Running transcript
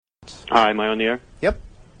Hi, am I on the air? Yep.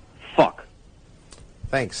 Fuck.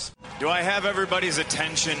 Thanks. Do I have everybody's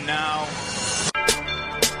attention now?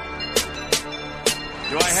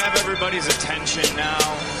 Do I have everybody's attention now?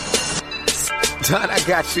 Don, I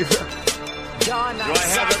got you. Do I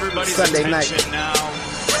have everybody's Sunday attention night. now?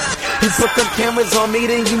 You put them cameras on me,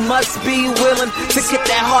 then you must be willing to get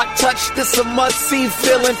that heart touch. This a must-see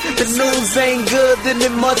feeling. The news ain't good, then it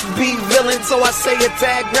must be villain. So I say it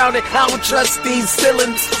tag grounded, I don't trust these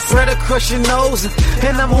ceilings. Spread across your nose,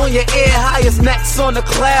 and I'm on your ear. Highest necks on the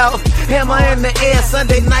cloud. Hammer in the air,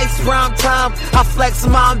 Sunday nights, prime time. I flex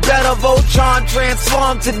mine better, Voltron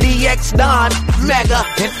transform to DX Don Mega.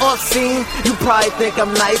 And off scene, you probably think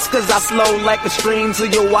I'm nice, cause I slow like a stream to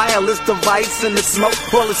your wireless device. And the smoke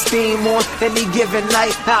full of steam on any given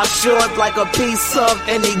night. How short like a piece of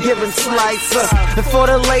any given slice. And for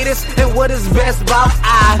the latest and what is best about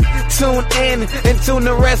I tune in and tune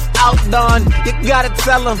the rest out, Don. You gotta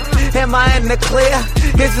tell them, am I in the clear?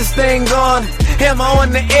 Is this thing on? Am I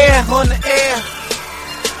on the air? On the air.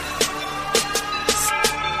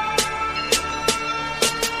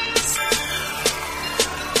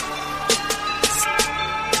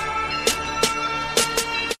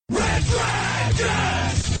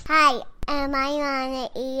 Hi, am I on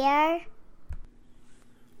the air?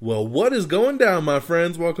 Well, what is going down, my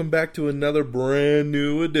friends? Welcome back to another brand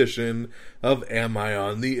new edition of Am I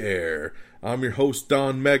on the Air? I'm your host,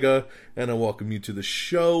 Don Mega, and I welcome you to the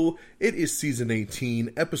show. It is season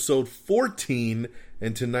 18, episode 14,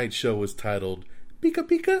 and tonight's show is titled Pika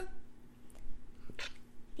Pika.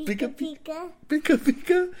 Pika Pika. Pika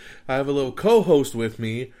Pika. I have a little co-host with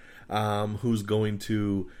me who's going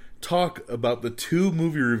to talk about the two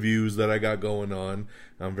movie reviews that I got going on.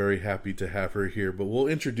 I'm very happy to have her here, but we'll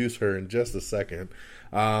introduce her in just a second.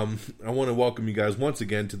 I want to welcome you guys once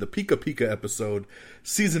again to the Pika Pika episode,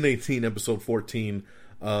 season 18, episode 14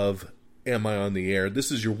 of Am I on the Air?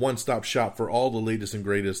 This is your one-stop shop for all the latest and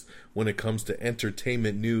greatest when it comes to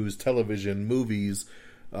entertainment news, television, movies,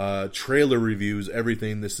 trailer reviews,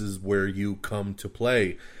 everything. This is where you come to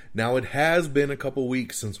play. Now, it has been a couple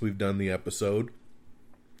weeks since we've done the episode.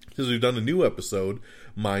 Because we've done a new episode,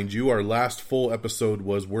 mind you. Our last full episode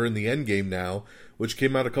was We're in the Endgame Now, which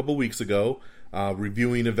came out a couple weeks ago,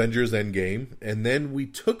 reviewing Avengers Endgame. And then we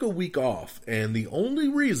took a week off. And the only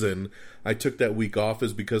reason I took that week off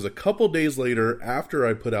is because a couple days later, after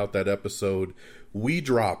I put out that episode, we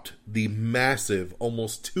dropped the massive,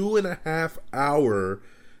 almost 2.5 hour,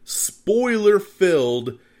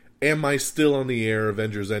 spoiler-filled Am I Still on the Air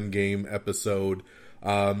Avengers Endgame episode.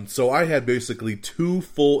 So I had basically 2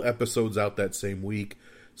 full episodes out that same week,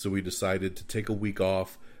 so we decided to take a week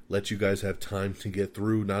off, let you guys have time to get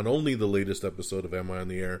through not only the latest episode of Am I on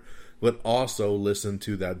the Air, but also listen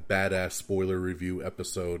to that badass spoiler review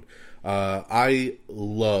episode. I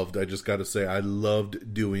just gotta say, I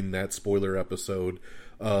loved doing that spoiler episode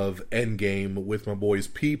of Endgame with my boys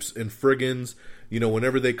Peeps and Friggins. You know,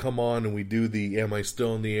 whenever they come on and we do the Am I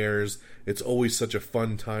Still in the Airs, it's always such a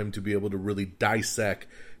fun time to be able to really dissect,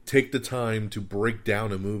 take the time to break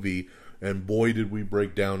down a movie, and boy did we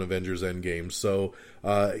break down Avengers Endgame. So,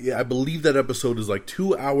 yeah, I believe that episode is like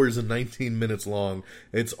 2 hours and 19 minutes long.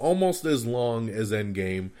 It's almost as long as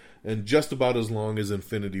Endgame, and just about as long as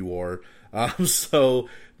Infinity War.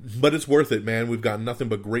 But it's worth it, man. We've got nothing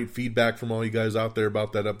but great feedback from all you guys out there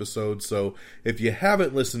about that episode. So if you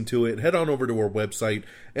haven't listened to it, head on over to our website,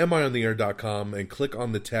 amiontheair.com, and click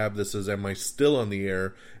on the tab that says Am I Still on the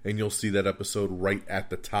Air? And you'll see that episode right at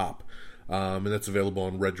the top. And that's available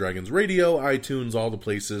on Red Dragons Radio, iTunes, all the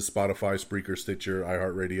places, Spotify, Spreaker, Stitcher,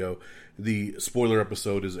 iHeartRadio. The spoiler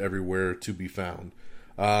episode is everywhere to be found.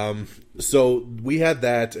 So we had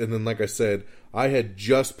that, and then like I said, I had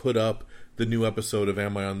just put up the new episode of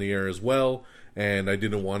Am I on the Air as well, and I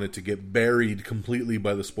didn't want it to get buried completely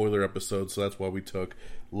by the spoiler episode, so that's why we took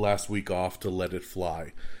last week off to let it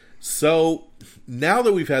fly. So now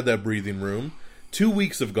that we've had that breathing room, 2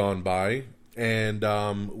 weeks have gone by, and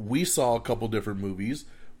we saw a couple different movies.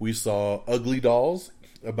 We saw Ugly Dolls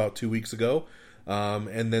about 2 weeks ago,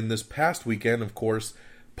 and then this past weekend, of course,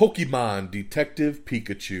 Pokemon Detective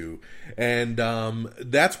Pikachu. And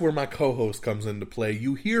that's where my co-host comes into play.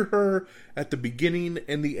 You hear her at the beginning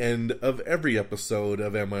and the end of every episode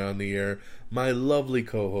of Am I on the Air? My lovely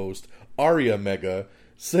co-host, Aria Mega.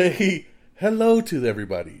 Say hello to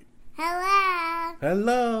everybody. Hello.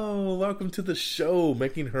 Hello. Welcome to the show,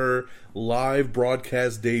 making her live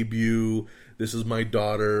broadcast debut. This is my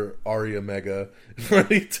daughter, Aria Mega,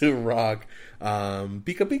 ready to rock. Pika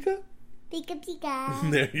Pika? Pika Pika.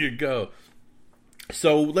 There you go.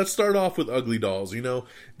 So let's start off with Ugly Dolls. You know,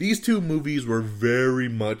 these two movies were very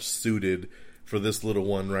much suited for this little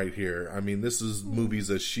one right here. I mean, this is movies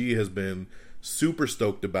that she has been super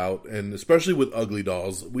stoked about, and especially with Ugly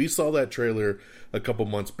Dolls. We saw that trailer a couple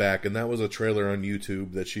months back, and that was a trailer on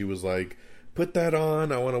YouTube that she was like, put that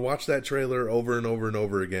on, I want to watch that trailer over and over and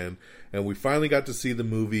over again. And we finally got to see the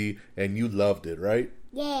movie, and you loved it, right?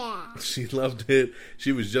 Yeah. She loved it.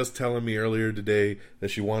 She was just telling me earlier today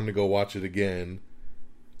that she wanted to go watch it again.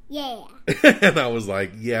 Yeah. And I was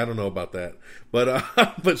like, yeah, I don't know about that.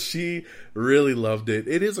 But she really loved it.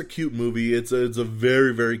 It is a cute movie. It's a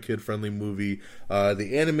very, very kid-friendly movie.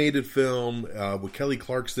 The animated film with Kelly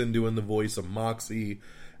Clarkson doing the voice of Moxie.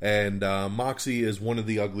 And Moxie is one of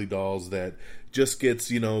the ugly dolls that just gets,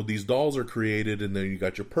 these dolls are created, and then you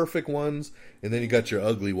got your perfect ones, and then you got your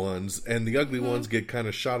ugly ones. And the ugly ones get kind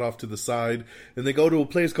of shot off to the side, and they go to a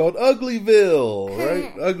place called Uglyville,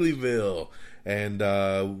 right? Uglyville. And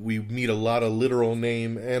we meet a lot of literal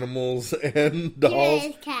name animals and dolls.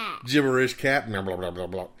 Gibberish cat. Blah, blah, blah, blah,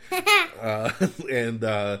 blah.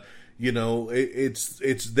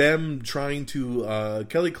 It's them trying to...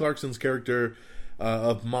 Kelly Clarkson's character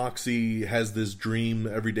of Moxie has this dream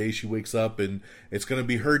every day she wakes up, and it's going to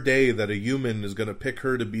be her day that a human is going to pick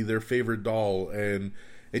her to be their favorite doll. And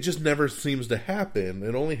it just never seems to happen.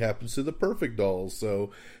 It only happens to the perfect dolls.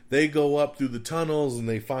 So they go up through the tunnels and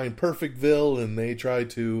they find Perfectville, and they try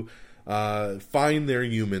to find their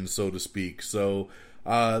humans, so to speak. So,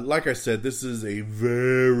 like I said, this is a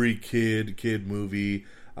very kid movie.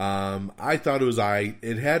 I thought it was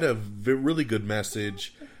It had a really good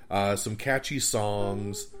message, some catchy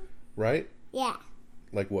songs, right? Yeah.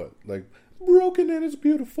 Like what? Like, broken and it's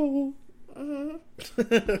beautiful.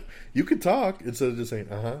 Mm-hmm. You could talk instead of just saying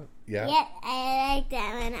yeah. Yep, I like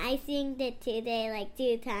that one. I sing it today like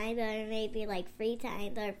 2 times, or maybe like 3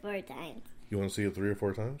 times or 4 times. You want to see it 3 or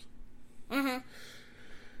 4 times?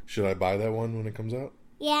 Should I buy that one when it comes out?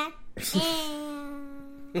 Yeah.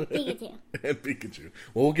 And Pikachu. And Pikachu.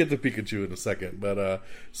 Well, we'll get to Pikachu in a second, but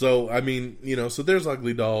so I mean, so there's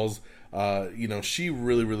Ugly Dolls. She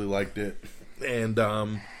really, really liked it, and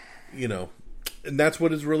and that's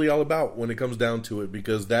what it's really all about when it comes down to it,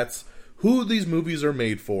 because that's who these movies are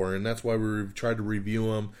made for, and that's why we try to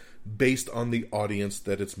review them based on the audience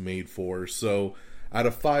that it's made for. So, out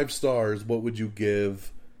of 5 stars, what would you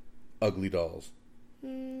give Ugly Dolls?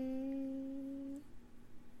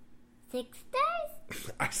 6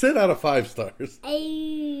 stars? I said out of 5 stars.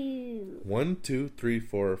 Oh. 1, 2, 3,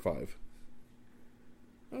 4, or 5.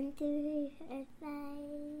 1, 2, 3, 4, 5,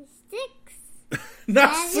 6.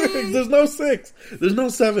 Not 6. There's no 6. There's no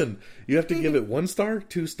 7. You have to give it 1 star,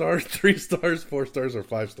 2 stars, 3 stars, 4 stars, or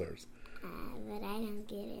 5 stars. But I don't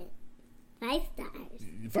get it. 5 stars.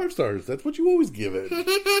 5 stars. That's what you always give it.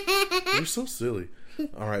 You're so silly.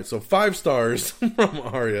 All right, so 5 stars from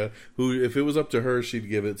Aria, who, if it was up to her, she'd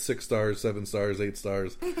give it 6 stars, 7 stars, 8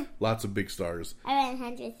 stars. Lots of big stars. I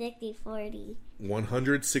went 160-40.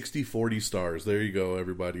 160-40 stars. There you go,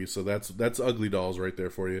 everybody. So that's Ugly Dolls right there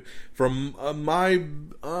for you. From my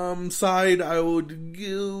side, I would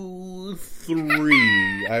give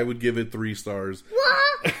 3. I would give it 3 stars.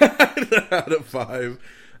 What? Out of 5.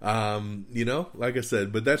 Like I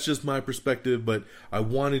said, but that's just my perspective, but I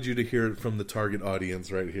wanted you to hear it from the target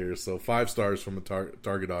audience right here. So 5 stars from a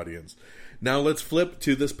target audience. Now let's flip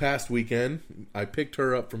to this past weekend. I picked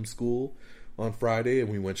her up from school on Friday, and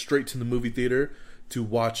we went straight to the movie theater to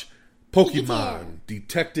watch Pokemon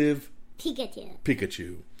Detective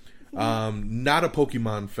Pikachu. Not a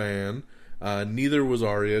Pokemon fan. Neither was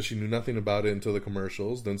Aria. She knew nothing about it until the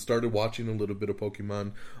commercials. Then started watching a little bit of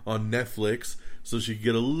Pokemon on Netflix so she could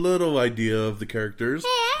get a little idea of the characters. Hey,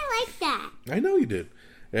 I like that. I know you did.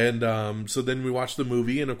 And so then we watched the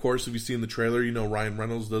movie. And of course, if you've seen the trailer, Ryan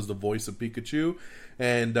Reynolds does the voice of Pikachu.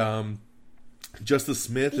 And Justice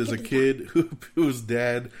Smith is a kid whose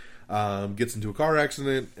dad gets into a car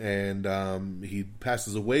accident. And he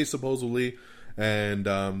passes away, supposedly.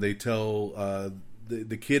 And they tell...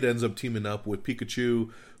 The kid ends up teaming up with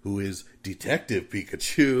Pikachu, who is Detective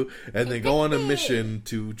Pikachu, and they go on a mission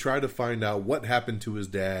to try to find out what happened to his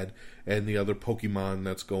dad and the other Pokemon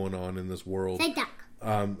that's going on in this world. Psyduck.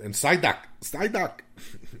 And Psyduck.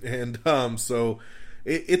 And so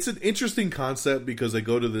it's an interesting concept because they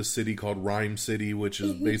go to this city called Rhyme City, which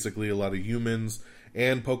is basically a lot of humans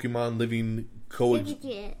and Pokemon living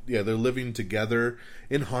they're living together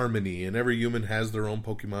in harmony, and every human has their own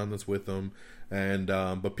Pokemon that's with them. And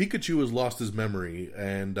but Pikachu has lost his memory,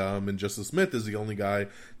 and Justice Smith is the only guy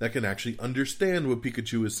that can actually understand what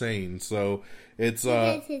Pikachu is saying. So it's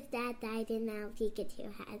because his dad died, and now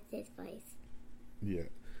Pikachu has his voice. Yeah.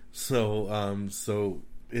 So so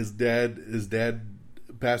his dad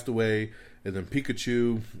passed away, and then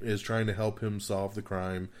Pikachu is trying to help him solve the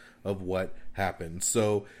crime of what happened.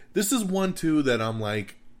 So this is one too that I'm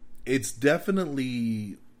like, it's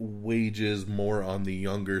definitely wages more on the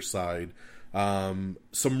younger side. Some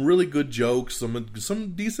really good jokes,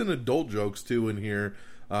 some decent adult jokes too in here.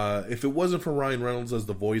 If it wasn't for Ryan Reynolds as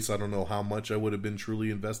the voice, I don't know how much I would have been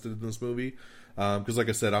truly invested in this movie. Because like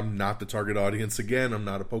I said, I'm not the target audience. Again, I'm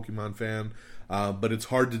not a Pokemon fan. But it's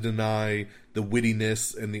hard to deny the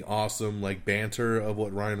wittiness and the awesome like banter of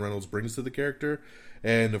what Ryan Reynolds brings to the character.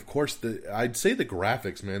 And of course, I'd say the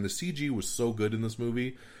graphics, man. The CG was so good in this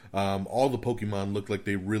movie. All the Pokemon looked like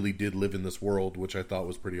they really did live in this world, which I thought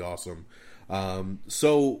was pretty awesome.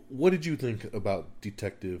 So what did you think about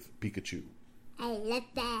Detective Pikachu? I love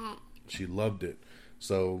that. She loved it.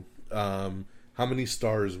 So, how many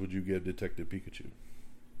stars would you give Detective Pikachu?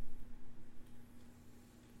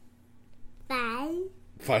 5.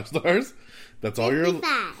 5 stars? That's all 65.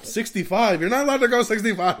 you're... 65. You're not allowed to go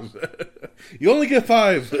 65. You only get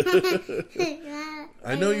 5.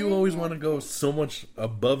 I know you always want to go so much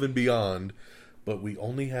above and beyond, but we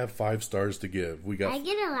only have 5 stars to give. I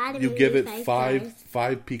get a lot of You give it 5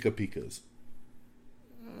 Pika Pikas.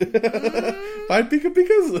 5 Pika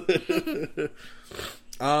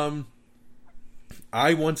Pikas?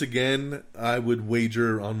 I would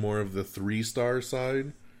wager on more of the 3-star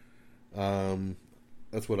side.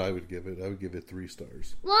 That's what I would give it. I would give it 3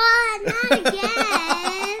 stars. What? Not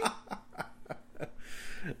again.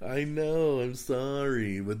 I know, I'm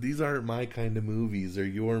sorry, but these aren't my kind of movies. They're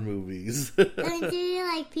your movies. Do you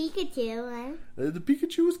like Pikachu? Huh? The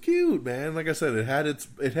Pikachu was cute, man. Like I said, it had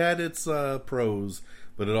its pros,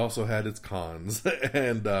 but it also had its cons.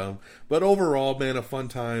 And but overall, man, a fun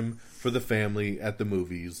time for the family at the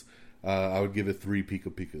movies. I would give it 3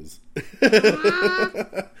 Pika Pikas.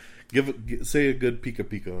 Say a good Pika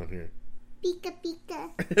Pika on here. Pika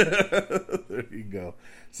Pika. There you go.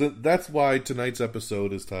 So that's why tonight's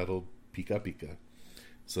episode is titled Pika Pika.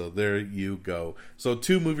 So there you go. So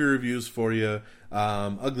 2 movie reviews for you.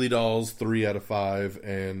 Ugly Dolls, 3 out of 5.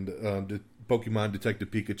 And Pokemon Detective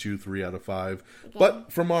Pikachu, 3 out of 5. Okay.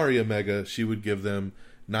 But for Maria Mega, she would give them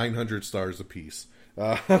 900 stars apiece.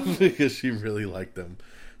 Because she really liked them.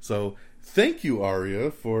 So thank you, Aria,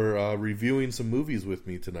 for reviewing some movies with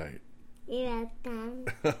me tonight. You're welcome.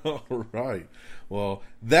 All right. Well,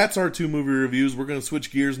 that's our 2 movie reviews. We're going to switch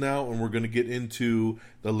gears now, and we're going to get into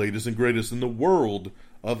the latest and greatest in the world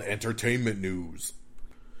of entertainment news.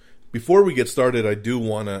 Before we get started, I do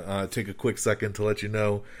want to take a quick second to let you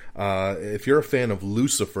know, if you're a fan of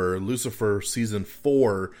Lucifer Season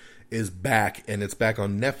 4 is back, and it's back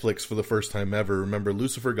on Netflix for the first time ever. Remember,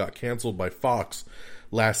 Lucifer got canceled by Fox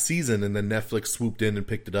last season, and then Netflix swooped in and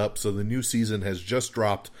picked it up. So the new season has just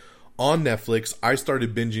dropped on Netflix. I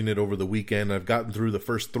started binging it over the weekend. I've gotten through the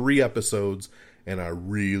first 3 episodes, and I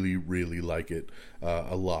really, really like it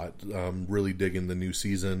a lot. Really digging the new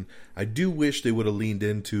season. I do wish they would have leaned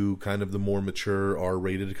into kind of the more mature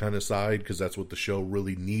R-rated kind of side, because that's what the show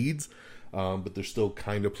really needs. But they're still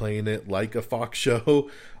kind of playing it like a Fox show,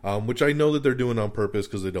 which I know that they're doing on purpose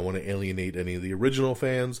because they don't want to alienate any of the original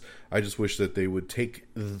fans. I just wish that they would take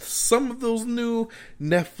some of those new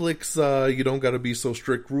Netflix, you don't got to be so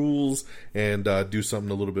strict rules, and do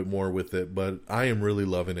something a little bit more with it. But I am really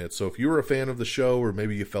loving it. So if you were a fan of the show, or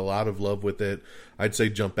maybe you fell out of love with it, I'd say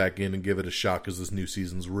jump back in and give it a shot, because this new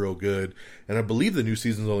season's real good. And I believe the new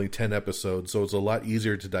season's only 10 episodes, so it's a lot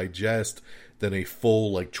easier to digest than a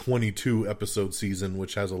full 22 episode season,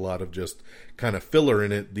 which has a lot of just kind of filler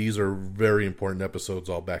in it. These are very important episodes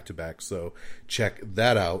all back to back, so check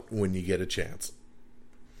that out when you get a chance.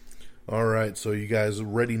 Alright, so you guys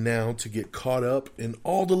ready now to get caught up in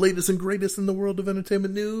all the latest and greatest in the world of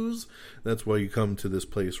entertainment news? That's why you come to this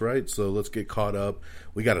place, right? So let's get caught up.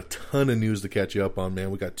 We got a ton of news to catch you up on,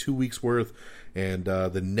 man. We got 2 weeks worth, and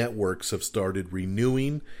the networks have started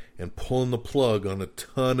renewing and pulling the plug on a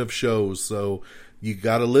ton of shows. So you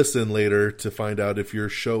got to listen later to find out if your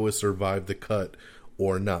show has survived the cut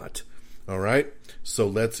or not. All right, so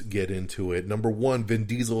let's get into it. Number 1, Vin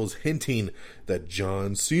Diesel is hinting that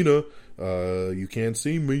John Cena, you can't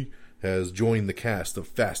see me, has joined the cast of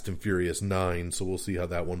Fast and Furious 9. So we'll see how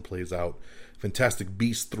that one plays out. Fantastic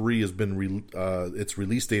Beasts 3 has been its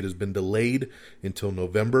release date has been delayed until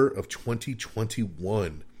November of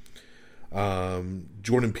 2021.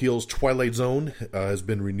 Jordan Peele's Twilight Zone has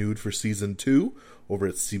been renewed for season 2 over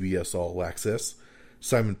at CBS All Access.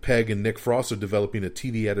 Simon Pegg and Nick Frost are developing a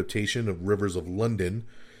TV adaptation of Rivers of London.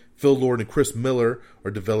 Phil Lord and Chris Miller are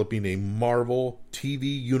developing a Marvel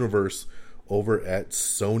TV universe over at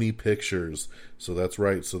Sony Pictures. So that's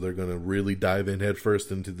right. So they're going to really dive in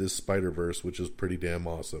headfirst into this Spider-Verse, which is pretty damn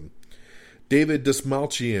awesome. David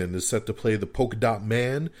Dastmalchian is set to play the Polka Dot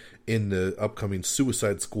Man in the upcoming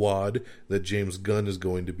Suicide Squad that James Gunn is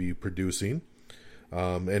going to be producing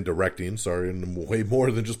and directing. Sorry, and way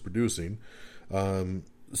more than just producing.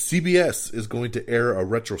 CBS is going to air a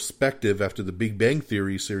retrospective after the Big Bang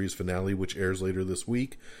Theory series finale, which airs later this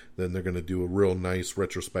week. Then they're going to do a real nice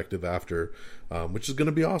retrospective after, which is going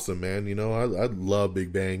to be awesome, man. You know, I love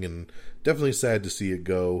Big Bang, and definitely sad to see it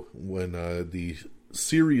go when the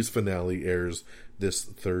series finale airs this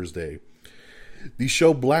Thursday. The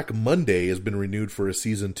show Black Monday has been renewed for a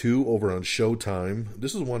season 2 over on Showtime.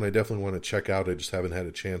 This is one I definitely want to check out. I just haven't had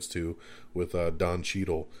a chance to with Don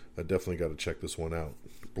Cheadle. I definitely got to check this one out.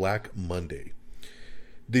 Black Monday.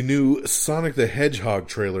 The new Sonic the Hedgehog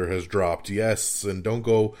trailer has dropped. Yes, and don't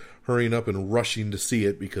go hurrying up and rushing to see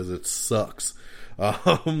it because it sucks.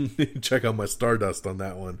 Check out my Stardust on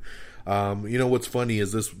that one. You know what's funny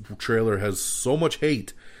is this trailer has so much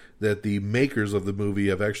hate that the makers of the movie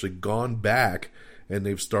have actually gone back and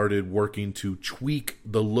they've started working to tweak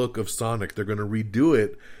the look of Sonic. They're going to redo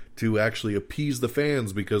it to actually appease the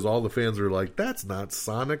fans because all the fans are like, that's not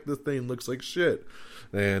Sonic. This thing looks like shit.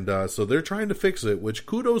 And so they're trying to fix it, which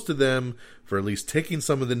kudos to them for at least taking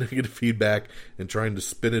some of the negative feedback and trying to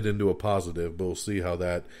spin it into a positive. But we'll see how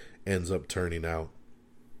that ends up turning out.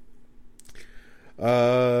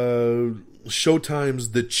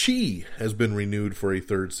 Showtime's The Chi has been renewed for a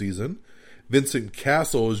 3rd season. Vincent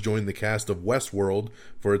Cassel has joined the cast of Westworld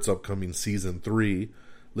for its upcoming season 3.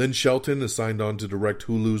 Lynn Shelton is signed on to direct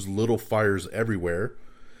Hulu's Little Fires Everywhere.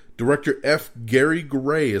 Director F. Gary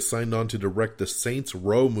Gray is signed on to direct the Saints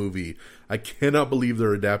Row movie. I cannot believe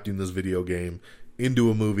they're adapting this video game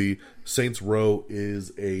into a movie. Saints Row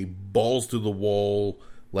is a balls-to-the-wall,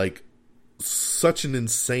 like, such an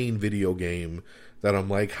insane video game that I'm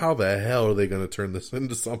like, how the hell are they going to turn this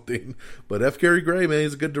into something? But F. Gary Gray, man,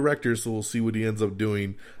 he's a good director, so we'll see what he ends up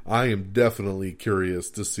doing. I am definitely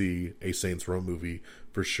curious to see a Saints Row movie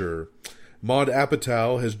for sure. Maude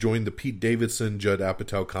Apatow has joined the Pete Davidson Judd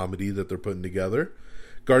Apatow comedy that they're putting together.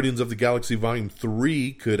 Guardians of the Galaxy Volume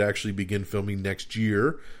 3 could actually begin filming next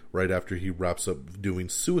year, right after he wraps up doing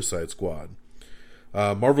Suicide Squad.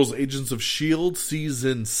 Marvel's Agents of S.H.I.E.L.D.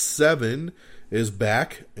 Season 7 is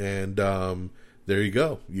back, and there you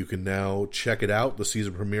go. You can now check it out. The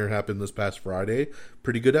season premiere happened this past Friday.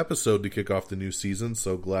 Pretty good episode to kick off the new season,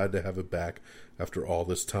 so glad to have it back after all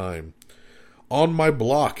this time. On My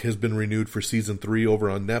Block has been renewed for season 3 over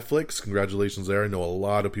on Netflix. Congratulations there. I know a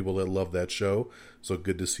lot of people that love that show, so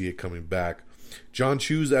good to see it coming back. John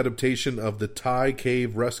Chu's adaptation of the Thai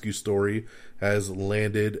Cave Rescue Story has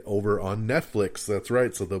landed over on Netflix. That's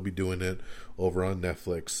right, so they'll be doing it over on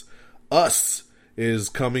Netflix. Us is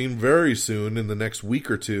coming very soon in the next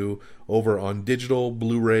week or two over on digital,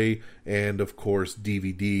 Blu-ray, and of course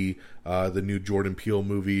DVD. The new Jordan Peele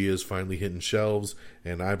movie is finally hitting shelves,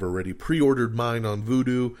 and I've already pre-ordered mine on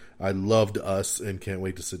Vudu. I loved Us and can't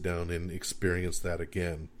wait to sit down and experience that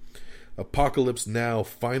again. Apocalypse Now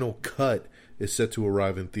Final Cut is set to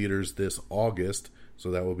arrive in theaters this August,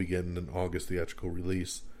 so that will be getting an August theatrical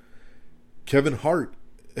release. Kevin Hart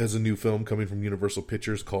has a new film coming from Universal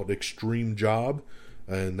Pictures called Extreme Job,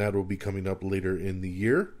 and that will be coming up later in the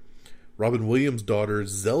year. Robin Williams' daughter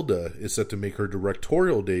Zelda is set to make her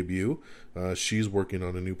directorial debut. She's working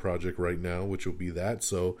on a new project right now, which will be that,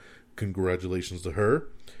 so congratulations to her.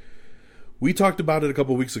 We talked about it a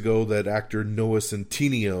couple weeks ago that actor Noah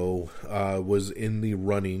Centineo was in the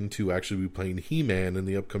running to actually be playing He-Man in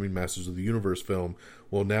the upcoming Masters of the Universe film.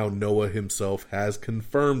 Well, now Noah himself has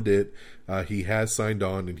confirmed it. He has signed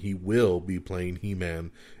on and he will be playing He-Man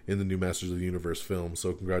in the new Masters of the Universe film.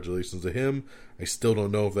 So congratulations to him. I still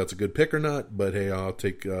don't know if that's a good pick or not, but hey, I'll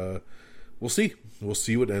take... we'll see. We'll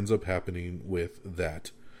see what ends up happening with that.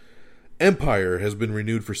 Empire has been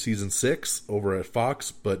renewed for season 6 over at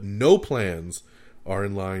Fox, but no plans are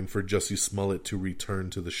in line for Jussie Smollett to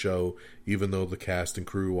return to the show. Even though the cast and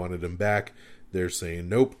crew wanted him back, they're saying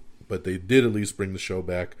nope, but they did at least bring the show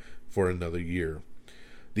back for another year.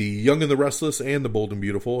 The Young and the Restless and the Bold and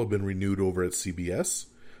Beautiful have been renewed over at CBS.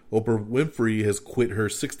 Oprah Winfrey has quit her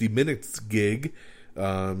 60 Minutes gig.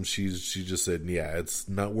 She just said, yeah, it's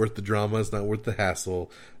not worth the drama, it's not worth the hassle.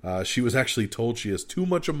 She was actually told she has too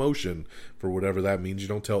much emotion for whatever that means. You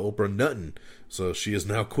don't tell Oprah nothing. So she has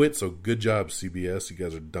now quit, so good job, CBS. You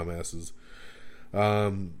guys are dumbasses.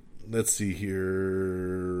 Let's see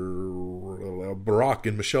here. Barack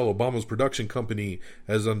and Michelle Obama's production company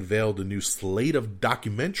has unveiled a new slate of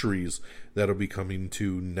documentaries that'll be coming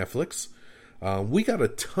to Netflix. We got a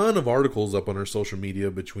ton of articles up on our social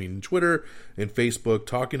media between Twitter and Facebook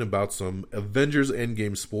talking about some Avengers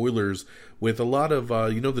Endgame spoilers with a lot of,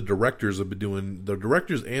 the directors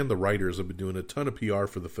and the writers have been doing a ton of PR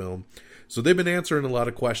for the film. So they've been answering a lot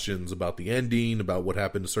of questions about the ending, about what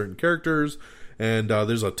happened to certain characters, and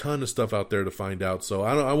there's a ton of stuff out there to find out. So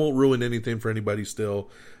I won't ruin anything for anybody still.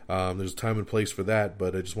 There's a time and place for that,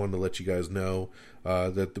 but I just wanted to let you guys know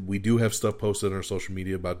that we do have stuff posted on our social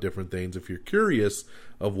media about different things if you're curious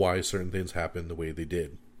of why certain things happened the way they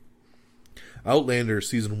did. Outlander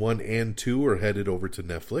Season 1 and 2 are headed over to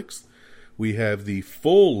Netflix. We have the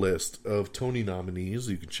full list of Tony nominees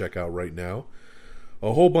you can check out right now.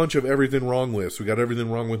 A whole bunch of Everything Wrong With. We got Everything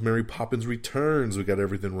Wrong with Mary Poppins Returns. We got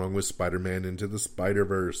Everything Wrong with Spider-Man Into the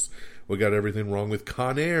Spider-Verse. We got Everything Wrong with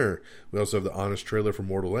Con Air. We also have the honest trailer for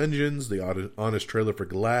Mortal Engines, the honest trailer for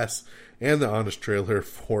Glass, and the honest trailer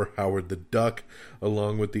for Howard the Duck,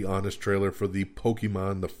 along with the honest trailer for the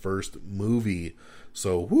Pokemon the First movie.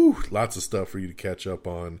 So, lots of stuff for you to catch up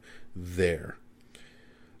on there.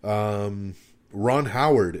 Ron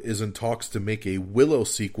Howard is in talks to make a Willow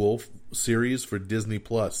sequel series for Disney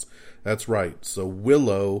Plus. That's right. So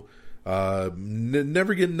Willow,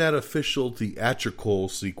 never getting that official theatrical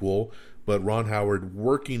sequel, but Ron Howard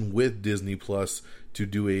working with Disney Plus to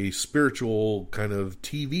do a spiritual kind of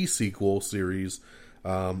TV sequel series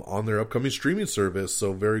on their upcoming streaming service.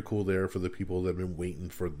 So very cool there for the people that have been waiting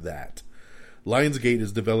for that. Lionsgate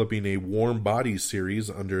is developing a Warm Bodies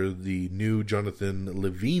series under the new Jonathan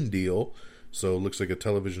Levine deal. So it looks like a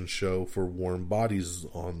television show for Warm Bodies is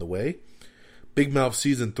on the way. Big Mouth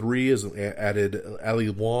Season 3 has added Ali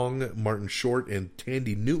Wong, Martin Short, and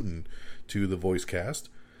Tandy Newton to the voice cast.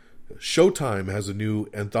 Showtime has a new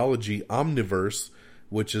anthology, Omniverse,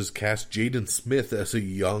 which has cast Jaden Smith as a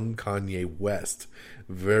young Kanye West.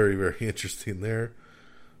 Very, very interesting there.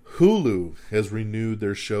 Hulu has renewed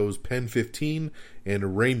their shows Pen 15 and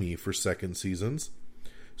Raimi for second seasons.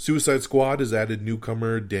 Suicide Squad has added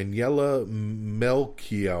newcomer Daniela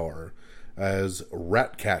Melchior as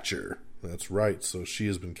Ratcatcher. That's right, so she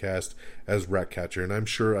has been cast as Ratcatcher, and I'm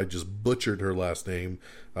sure I just butchered her last name,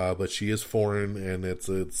 but she is foreign, and it's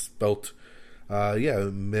spelt,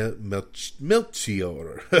 Melchior.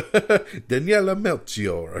 Daniela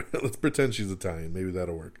Melchior. Let's pretend she's Italian. Maybe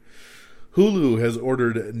that'll work. Hulu has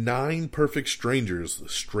ordered 9 Perfect Strangers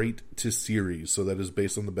straight to series. So that is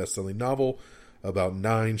based on the best-selling novel about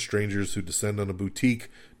 9 strangers who descend on a boutique.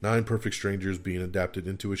 9 Perfect Strangers being adapted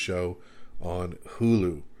into a show on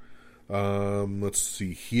Hulu. Let's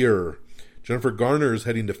see here. Jennifer Garner is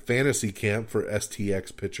heading to fantasy camp for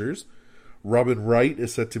STX Pictures. Robin Wright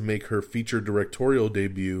is set to make her feature directorial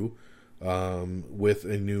debut with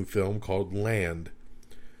a new film called Land.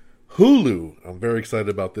 Hulu, I'm very excited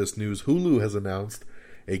about this news. Hulu has announced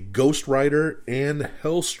a Ghost Rider and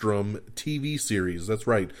Hellstrom TV series. That's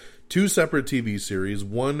right, 2 separate TV series.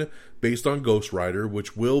 One based on Ghost Rider,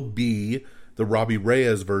 which will be the Robbie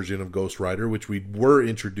Reyes version of Ghost Rider, which we were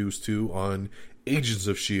introduced to on Agents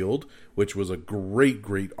of S.H.I.E.L.D., which was a great,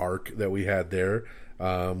 great arc that we had there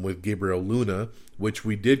with Gabriel Luna, which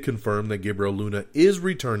we did confirm that Gabriel Luna is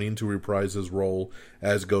returning to reprise his role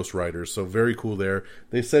as Ghost Rider. So very cool there.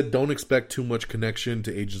 They said don't expect too much connection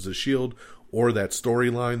to Agents of S.H.I.E.L.D. or that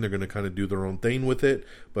storyline. They're going to kind of do their own thing with it.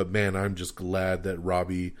 But man, I'm just glad that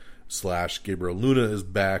Robbie / Gabriel Luna is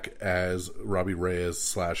back as Robbie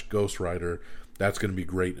Reyes / Ghost Rider. That's going to be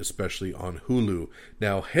great, especially on Hulu.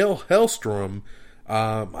 Now, Hellstrom,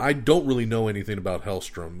 I don't really know anything about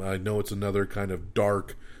Hellstrom. I know it's another kind of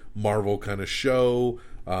dark Marvel kind of show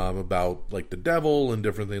about like the devil and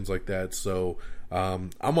different things like that. So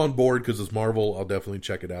I'm on board because it's Marvel. I'll definitely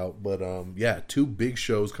check it out. But yeah, 2 big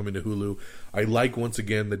shows coming to Hulu. I like once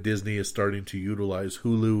again that Disney is starting to utilize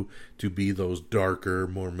Hulu to be those darker,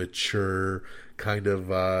 more mature kind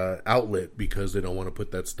of outlet because they don't want to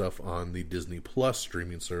put that stuff on the Disney Plus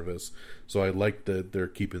streaming service. So I like that they're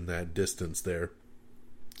keeping that distance there.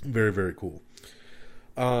 Very, very cool.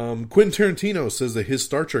 Quentin Tarantino says that his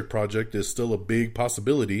Star Trek project is still a big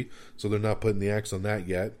possibility, so they're not putting the axe on that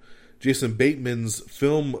yet. Jason Bateman's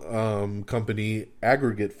film company,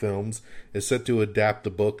 Aggregate Films, is set to adapt the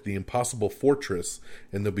book The Impossible Fortress,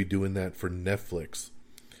 and they'll be doing that for Netflix.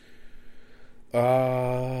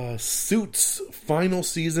 Suits final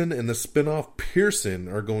season and the spinoff Pearson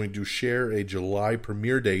are going to share a July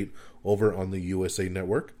premiere date over on the USA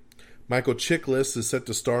Network. Michael Chiklis is set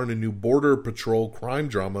to star in a new Border Patrol crime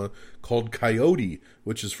drama called Coyote,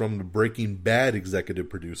 which is from the Breaking Bad executive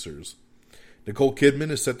producers. Nicole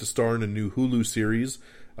Kidman is set to star in a new Hulu series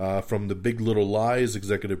from the Big Little Lies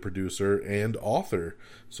executive producer and author.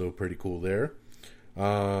 So pretty cool there.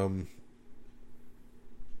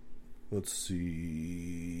 Let's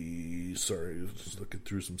see. Sorry, just looking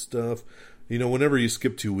through some stuff. whenever you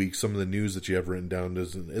skip 2 weeks, some of the news that you have written down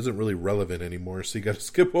isn't really relevant anymore, so you got to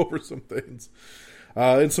skip over some things.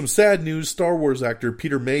 In some sad news, Star Wars actor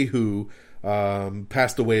Peter Mayhew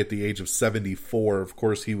passed away at the age of 74. Of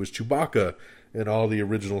course, he was Chewbacca in all the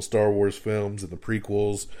original Star Wars films and the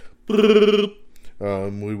prequels.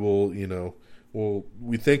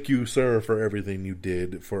 We thank you, sir, for everything you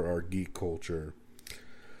did for our geek culture.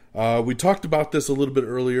 We talked about this a little bit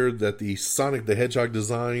earlier, that the Sonic the Hedgehog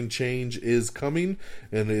design change is coming,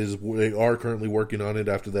 and they are currently working on it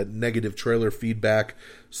after that negative trailer feedback.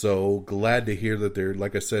 So glad to hear that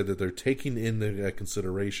they're taking in that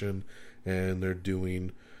consideration, and they're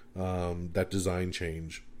doing that design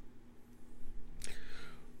change.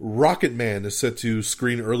 Rocket Man is set to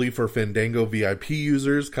screen early for Fandango VIP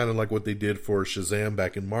users, kind of like what they did for Shazam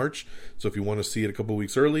back in March. So if you want to see it a couple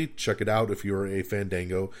weeks early, check it out if you're a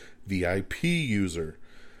Fandango VIP user.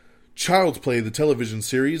 Child's Play, the television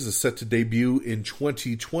series, is set to debut in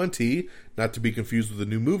 2020. Not to be confused with the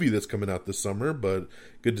new movie that's coming out this summer, but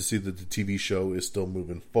good to see that the TV show is still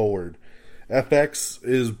moving forward. FX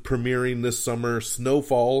is premiering this summer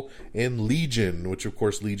Snowfall and Legion, which of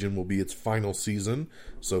course Legion will be its final season,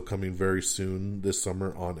 so coming very soon this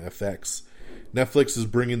summer on FX. Netflix is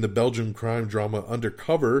bringing the Belgian crime drama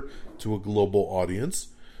Undercover to a global audience.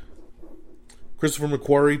 Christopher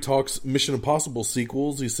McQuarrie talks Mission Impossible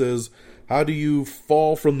sequels. He says, how do you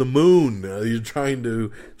fall from the moon? You're trying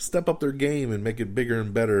to step up their game and make it bigger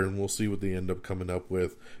and better, and we'll see what they end up coming up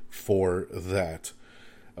with for that.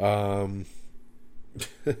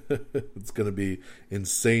 It's going to be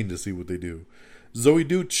insane to see what they do. Zoe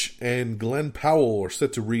Deutch and Glenn Powell are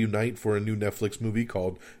set to reunite for a new Netflix movie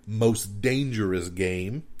called Most Dangerous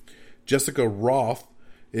Game. Jessica Roth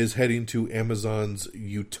is heading to Amazon's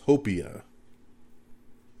Utopia.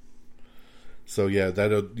 So yeah,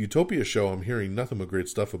 that Utopia show I'm hearing nothing but great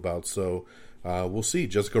stuff about, so we'll see.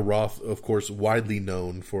 Jessica Roth, of course, widely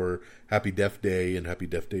known for Happy Death Day and Happy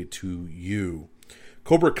Death Day to You.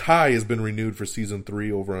 Cobra Kai has been renewed for Season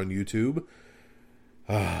 3 over on YouTube.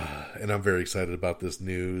 And I'm very excited about this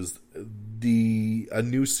news. A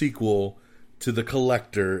new sequel to The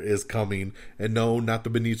Collector is coming. And no, not the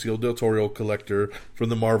Benicio del Toro Collector from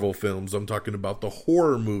the Marvel films. I'm talking about the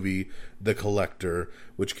horror movie The Collector,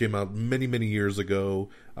 which came out many, many years ago.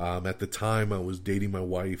 At the time, I was dating my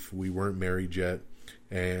wife. We weren't married yet.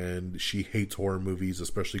 And she hates horror movies,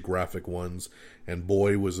 especially graphic ones. And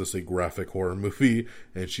boy, was this a graphic horror movie.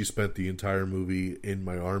 And she spent the entire movie in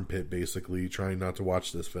my armpit, basically, trying not to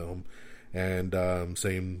watch this film. And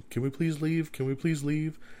saying, can we please leave? Can we please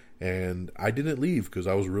leave? And I didn't leave because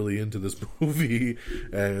I was really into this movie.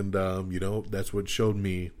 And, that's what showed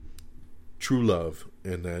me true love.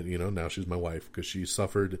 And that, now she's my wife because she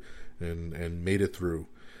suffered and made it through.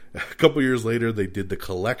 A couple years later, they did The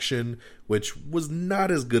Collection, which was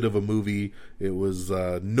not as good of a movie. It was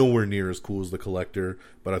nowhere near as cool as The Collector,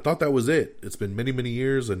 but I thought that was it. It's been many, many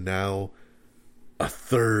years, and now a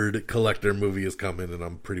third Collector movie is coming, and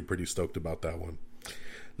I'm pretty stoked about that one.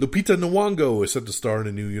 Lupita Nyong'o is set to star in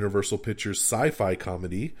a new Universal Pictures sci-fi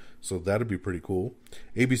comedy, so that'd be pretty cool.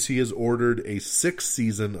 ABC has ordered a 6th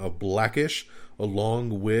season of Blackish,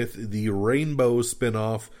 along with the Rainbow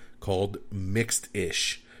spinoff called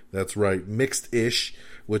Mixed-ish. That's right, Mixed-ish,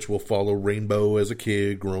 which will follow Rainbow as a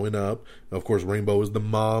kid growing up. Of course, Rainbow is the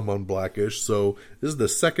mom on Blackish, so this is the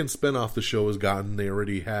second spinoff the show has gotten. They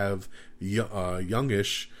already have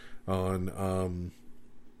Youngish on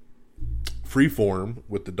Freeform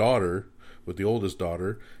with the oldest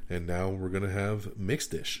daughter, and now we're going to have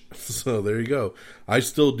Mixed-ish. So there you go. I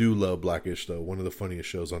still do love Blackish, though. One of the funniest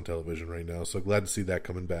shows on television right now, so glad to see that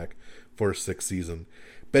coming back for a 6th season.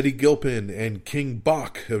 Betty Gilpin and King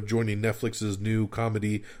Bach have joined Netflix's new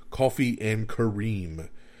comedy Coffee and Kareem.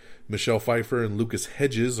 Michelle Pfeiffer and Lucas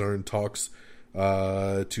Hedges are in talks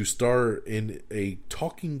to star in a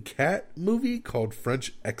talking cat movie called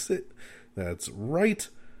French Exit. That's right.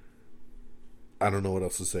 I don't know what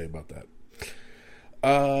else to say about that.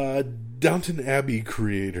 Downton Abbey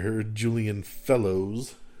creator Julian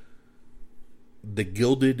Fellowes' The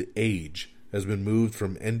Gilded Age has been moved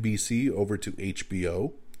from NBC over to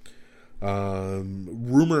HBO.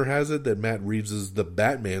 Rumor has it that Matt Reeves' The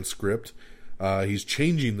Batman script, he's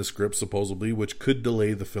changing the script supposedly, which could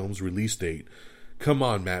delay the film's release date. Come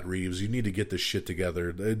on, Matt Reeves, you need to get this shit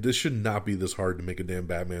together. This should not be this hard to make a damn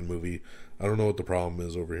Batman movie. I don't know what the problem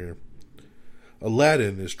is over here.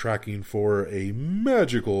 Aladdin is tracking for a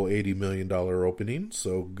magical $80 million opening,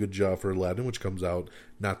 so good job for Aladdin, which comes out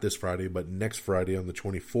not this Friday, but next Friday on the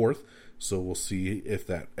 24th. So we'll see if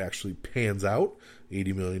that actually pans out.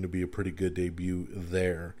 $80 million would be a pretty good debut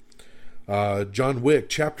there. John Wick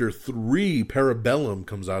Chapter 3 Parabellum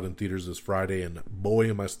comes out in theaters this Friday, and boy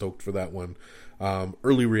am I stoked for that one.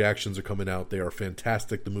 Early reactions are coming out. They are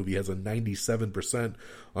fantastic. The movie has a 97%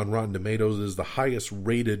 on Rotten Tomatoes. It is the highest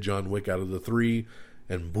rated John Wick out of the three,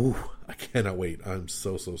 and boo, I cannot wait. I'm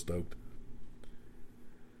so stoked.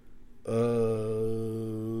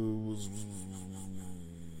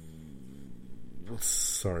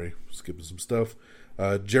 Sorry, skipping some stuff.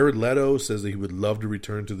 Jared Leto says that he would love to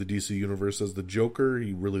return to the DC Universe as the Joker.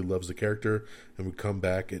 He really loves the character and would come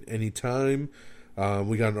back at any time.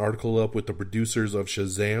 We got an article up with the producers of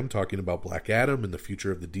Shazam talking about Black Adam and the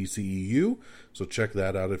future of the DCEU. So check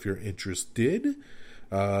that out if you're interested.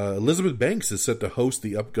 Elizabeth Banks is set to host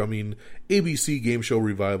the upcoming ABC game show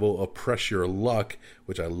revival of Press Your Luck,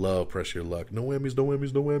 which I love. Press Your Luck. No whammies, no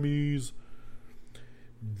whammies, no whammies.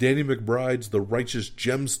 Danny McBride's The Righteous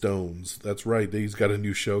Gemstones. That's right. He's got a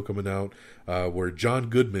new show coming out where John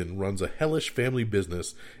Goodman runs a hellish family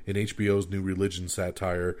business in HBO's new religion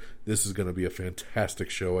satire. This is going to be a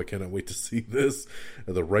fantastic show. I cannot wait to see this.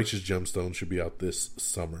 The Righteous Gemstones should be out this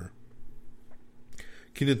summer.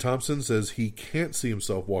 Kenan Thompson says he can't see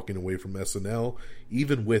himself walking away from SNL,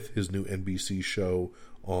 even with his new NBC show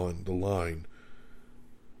on the line.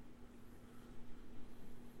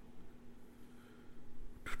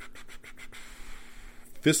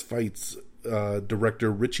 Fistfights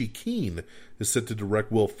director Richie Keene is set to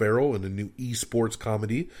direct Will Ferrell in a new esports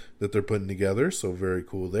comedy that they're putting together, so very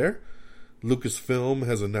cool there. Lucasfilm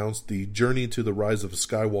has announced the Journey to the Rise of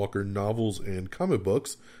Skywalker novels and comic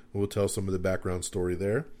books, and we'll tell some of the background story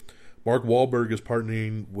there. Mark Wahlberg is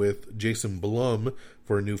partnering with Jason Blum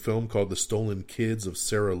for a new film called The Stolen Kids of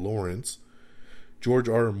Sarah Lawrence. George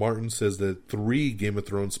R.R. Martin says that 3 Game of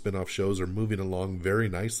Thrones spin-off shows are moving along very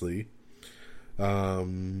nicely.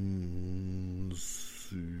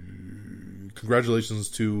 Congratulations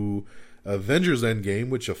to Avengers Endgame,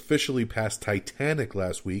 which officially passed Titanic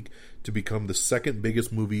last week to become the second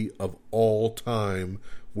biggest movie of all time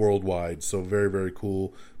worldwide. So very, very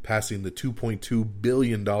cool. Passing the $2.2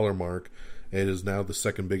 billion mark. It is now the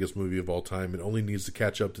second biggest movie of all time. It only needs to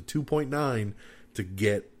catch up to 2.9 to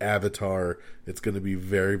get Avatar. It's going to be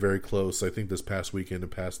very, very close. I think this past weekend it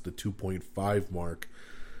passed the 2.5 mark.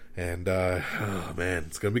 And, oh man,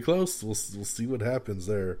 it's going to be close. We'll see what happens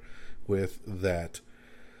there with that.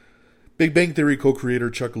 Big Bang Theory co-creator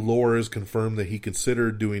Chuck Lorre has confirmed that he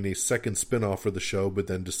considered doing a second spinoff for the show, but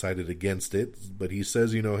then decided against it. But he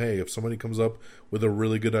says, hey, if somebody comes up with a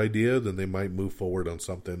really good idea, then they might move forward on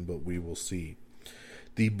something, but we will see.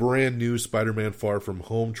 The brand new Spider-Man Far From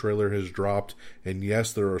Home trailer has dropped, and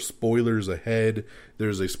yes, there are spoilers ahead.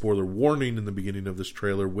 There's a spoiler warning in the beginning of this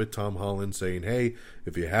trailer with Tom Holland saying, hey,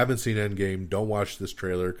 if you haven't seen Endgame, don't watch this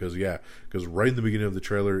trailer, because right in the beginning of the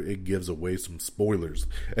trailer, it gives away some spoilers.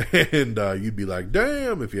 And you'd be like,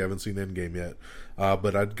 damn, if you haven't seen Endgame yet.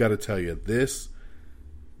 But I've got to tell you, this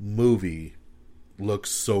movie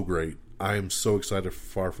looks so great. I am so excited for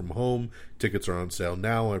Far From Home. Tickets are on sale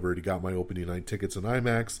now. I've already got my opening night tickets in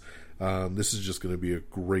IMAX. This is just going to be a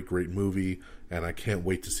great, great movie, and I can't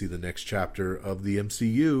wait to see the next chapter of the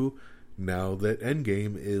MCU now that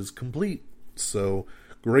Endgame is complete. So,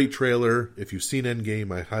 great trailer. If you've seen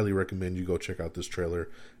Endgame, I highly recommend you go check out this trailer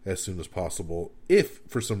as soon as possible, if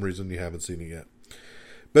for some reason you haven't seen it yet.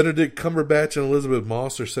 Benedict Cumberbatch and Elizabeth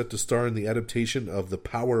Moss are set to star in the adaptation of The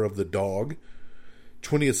Power of the Dog.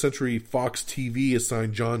 20th Century Fox TV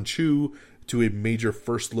assigned John Chu to a major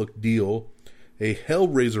first-look deal. A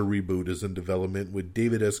Hellraiser reboot is in development with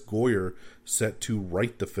David S. Goyer set to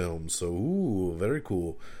write the film. So, very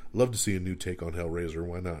cool. Love to see a new take on Hellraiser.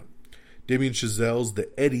 Why not? Damien Chazelle's The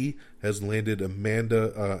Eddie has landed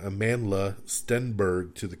Amandla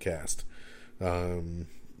Stenberg to the cast.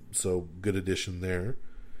 So, good addition there.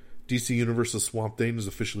 DC Universe's Swamp Thing is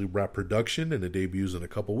officially wrapped production, and it debuts in a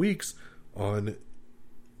couple weeks on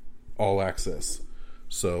All Access.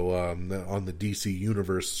 So on the DC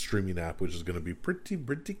Universe streaming app, which is going to be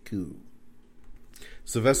pretty cool.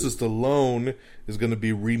 Sylvester Stallone is going to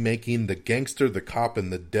be remaking The Gangster, the Cop,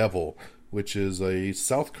 and the Devil, which is a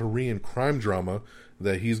South Korean crime drama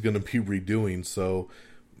that he's going to be redoing. So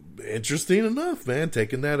interesting enough, man.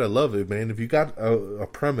 Taking that, I love it, man. If you got a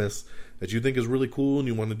premise that you think is really cool and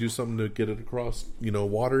you want to do something to get it across,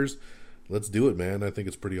 waters, let's do it, man. I think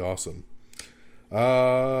it's pretty awesome.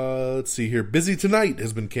 Let's see here. Busy Tonight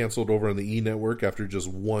has been canceled over on the E! Network after just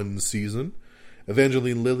one season.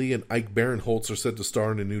 Evangeline Lilly and Ike Barinholtz are set to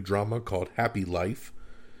star in a new drama called Happy Life.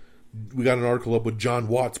 We got an article up with John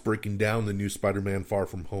Watts breaking down the new Spider-Man Far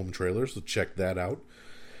From Home trailer, so check that out.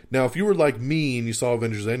 Now, if you were like me and you saw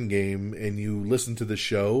Avengers Endgame and you listened to the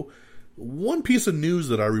show, One piece of news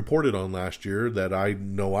that I reported on last year that I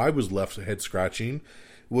know I was left head scratching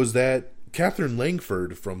was that Catherine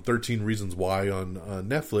Langford from 13 Reasons Why on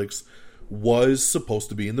Netflix was supposed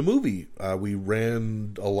to be in the movie. We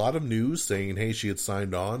ran a lot of news saying, hey, she had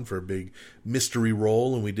signed on for a big mystery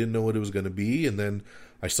role and we didn't know what it was going to be. And then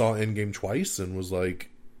I saw Endgame twice and was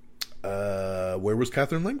like, where was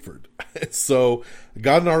Catherine Langford? So I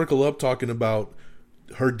got an article up talking about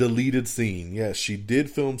her deleted scene. Yes, she did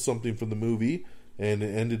film something for the movie and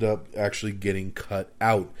it ended up actually getting cut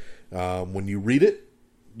out. When you read it,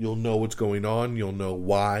 you'll know what's going on. You'll know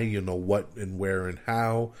why. You'll know what and where and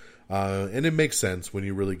how. And it makes sense when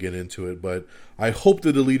you really get into it. But I hope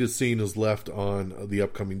the deleted scene is left on the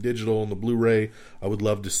upcoming digital and the Blu-ray. I would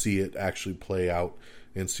love to see it actually play out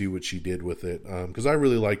and see what she did with it. Because I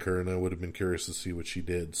really like her and I would have been curious to see what she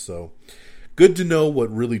did. So good to know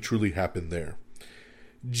what really truly happened there.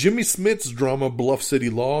 Jimmy Smits' drama Bluff City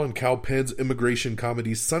Law and Kal Penn's immigration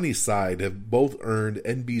comedy Sunnyside have both earned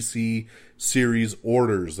NBC series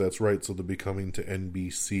orders. That's right, so they'll be coming to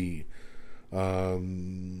NBC,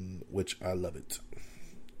 which I love it.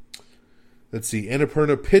 Let's see,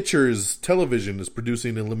 Annapurna Pictures Television is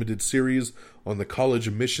producing a limited series on the college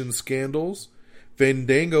admission scandals.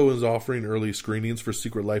 Fandango is offering early screenings for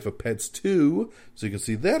Secret Life of Pets 2, so you can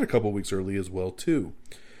see that a couple weeks early as well, too.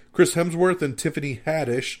 Chris Hemsworth and Tiffany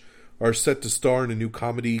Haddish are set to star in a new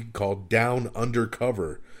comedy called Down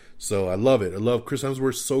Undercover. So I love it. I love Chris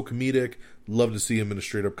Hemsworth, so comedic. Love to see him in a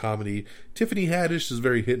straight-up comedy. Tiffany Haddish is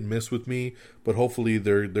very hit and miss with me, but hopefully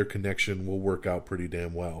their connection will work out pretty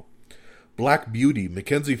damn well. Black Beauty,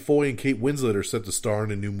 Mackenzie Foy and Kate Winslet are set to star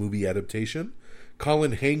in a new movie adaptation.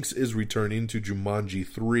 Colin Hanks is returning to Jumanji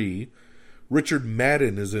 3. Richard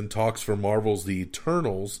Madden is in talks for Marvel's The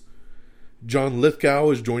Eternals. John Lithgow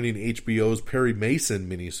is joining HBO's Perry Mason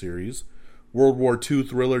miniseries. World War II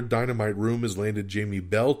thriller Dynamite Room has landed Jamie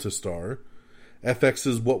Bell to star.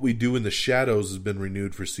 FX's What We Do in the Shadows has been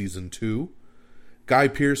renewed for Season 2. Guy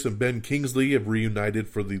Pearce and Ben Kingsley have reunited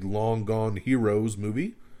for the Long Gone Heroes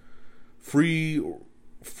movie. Free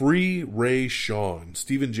Ray Sean,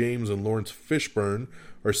 Stephen James and Lawrence Fishburne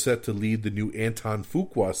are set to lead the new Anton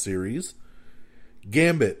Fuqua series.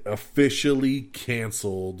 Gambit officially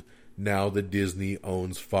canceled now that Disney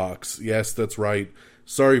owns Fox. Yes, that's right.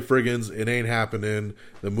 Sorry, friggins, it ain't happening.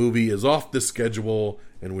 The movie is off the schedule,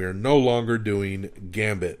 and we are no longer doing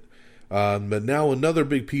Gambit. But now another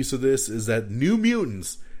big piece of this is that New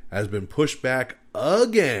Mutants has been pushed back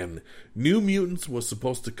again. New Mutants was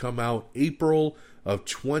supposed to come out April of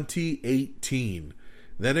 2018.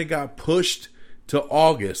 Then it got pushed to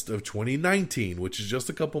August of 2019, which is just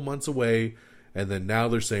a couple months away. And then now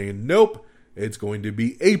they're saying, nope, it's going to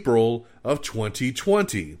be April of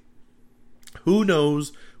 2020. Who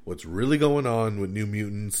knows what's really going on with New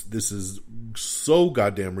Mutants? This is so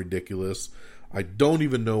goddamn ridiculous. I don't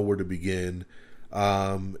even know where to begin.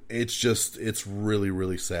 It's really,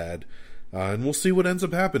 really sad. And we'll see what ends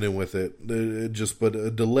up happening with it. But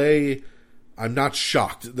a delay, I'm not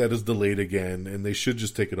shocked that it's delayed again. And they should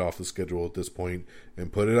just take it off the schedule at this point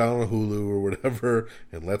and put it out on Hulu or whatever.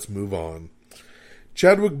 And let's move on.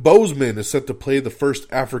 Chadwick Boseman is set to play the first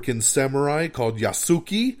African samurai called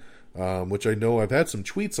Yasuki, which I know I've had some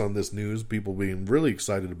tweets on this news, people being really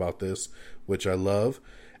excited about this, which I love.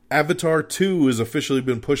 Avatar 2 has officially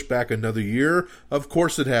been pushed back another year. Of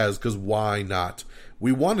course it has, because why not?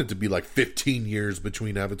 We want it to be like 15 years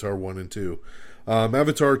between Avatar 1 and 2.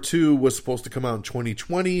 Avatar 2 was supposed to come out in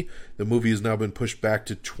 2020. The movie has now been pushed back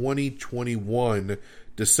to 2021,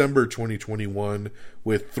 December 2021,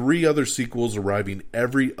 with 3 other sequels arriving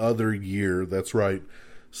every other year. That's right.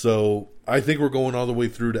 So I think we're going all the way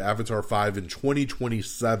through to Avatar 5 in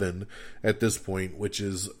 2027 at this point, which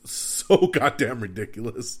is so goddamn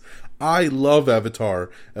ridiculous. I love Avatar.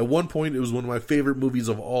 At one point, it was one of my favorite movies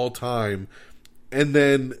of all time. And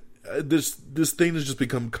then this thing has just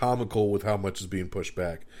become comical with how much is being pushed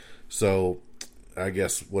back. So I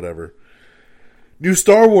guess whatever. New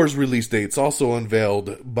Star Wars release dates also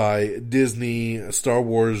unveiled by Disney. Star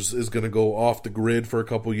Wars is going to go off the grid for a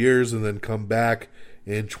couple years and then come back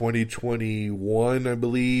in 2021, I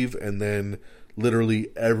believe. And then literally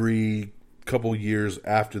every couple years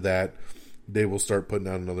after that, they will start putting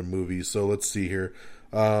out another movie. So let's see here.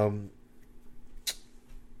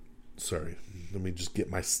 Sorry, let me just get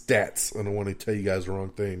my stats. I don't want to tell you guys the wrong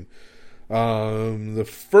thing. The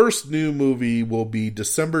first new movie will be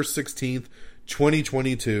December 16th,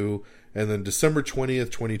 2022, and then December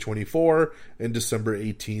 20th, 2024, and December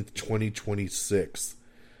 18th, 2026.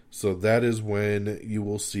 So that is when you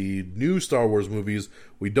will see new Star Wars movies.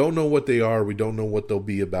 We don't know what they are. We don't know what they'll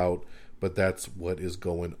be about. but that's what is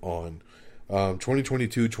going on.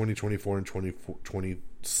 2022, 2024, and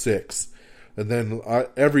 2026. And then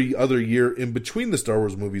every other year in between the Star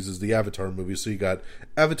Wars movies is the Avatar movie. So you got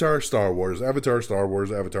Avatar, Star Wars, Avatar, Star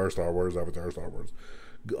Wars, Avatar, Star Wars, Avatar, Star Wars,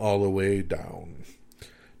 all the way down.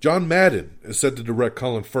 John Madden is set to direct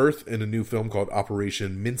Colin Firth in a new film called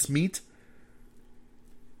Operation Mincemeat.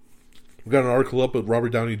 We've got an article up with Robert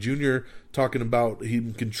Downey Jr. talking about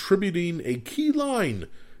him contributing a key line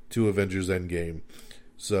to Avengers Endgame.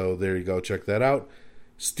 So there you go, check that out.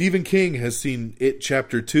 Stephen King has seen It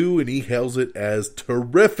Chapter 2, and he hails it as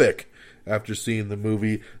terrific after seeing the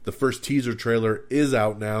movie. The first teaser trailer is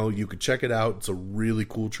out now. You can check it out. It's a really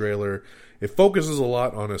cool trailer. It focuses a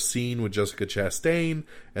lot on a scene with Jessica Chastain,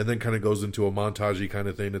 and then kind of goes into a montage-y kind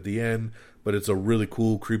of thing at the end. But it's a really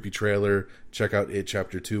cool, creepy trailer. Check out It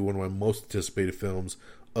Chapter 2, one of my most anticipated films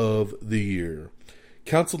of the year.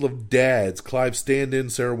 Council of Dads, Clive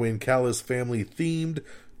Standen, Sarah Wayne Callis family-themed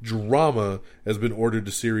drama has been ordered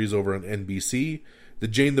to series over on NBC. The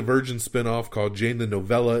Jane the Virgin spinoff called Jane the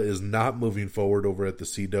Novella is not moving forward over at the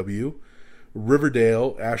CW.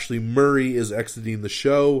 Riverdale, Ashley Murray is exiting the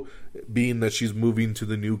show, being that she's moving to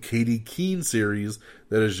the new Katie Keene series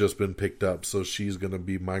that has just been picked up. So she's going to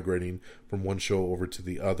be migrating from one show over to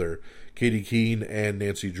the other. Katie Keene and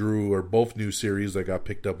Nancy Drew are both new series that got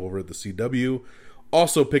picked up over at the CW.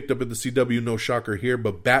 Also picked up at the CW, no shocker here,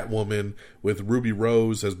 but Batwoman with Ruby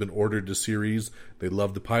Rose has been ordered to series. They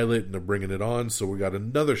love the pilot and they're bringing it on, so we got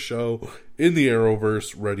another show in the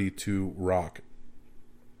Arrowverse ready to rock.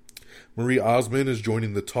 Marie Osmond is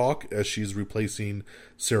joining the talk as she's replacing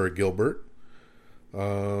Sarah Gilbert.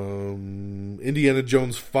 Indiana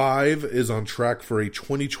Jones 5 is on track for a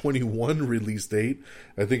 2021 release date.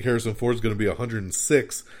 I think Harrison Ford is going to be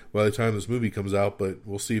 106 by the time this movie comes out, but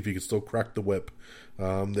we'll see if he can still crack the whip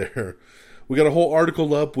there. We got a whole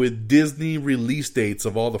article up with Disney release dates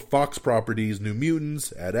of all the Fox properties, New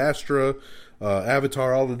Mutants, Ad Astra,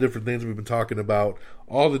 Avatar, all the different things we've been talking about,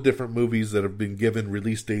 all the different movies that have been given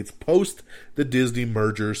release dates post the Disney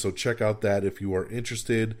merger, so check out that if you are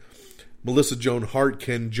interested. Melissa Joan Hart,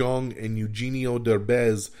 Ken Jeong, and Eugenio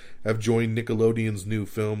Derbez have joined Nickelodeon's new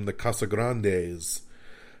film, The Casagrandes.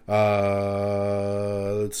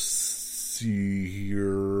 Let's see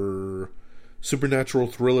here. Supernatural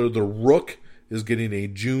thriller The Rook is getting a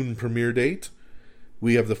June premiere date.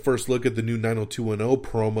 We have the first look at the new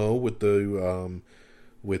 90210 promo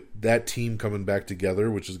with that team coming back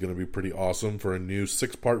together, which is going to be pretty awesome for a new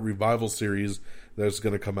 6-part revival series that's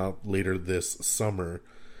going to come out later this summer.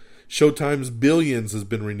 Showtime's Billions has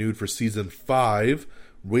been renewed for season 5,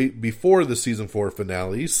 before the season 4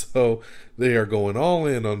 finale, so they are going all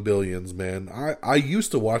in on Billions, man. I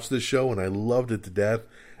used to watch this show and I loved it to death,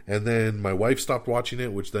 and then my wife stopped watching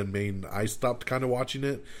it, which then made I stopped kind of watching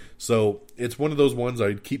it. So it's one of those ones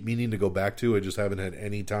I keep meaning to go back to. I just haven't had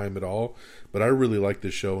any time at all, but I really like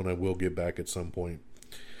this show and I will get back at some point.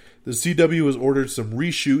 The CW has ordered some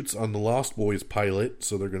reshoots on the Lost Boys pilot,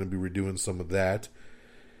 so they're going to be redoing some of that.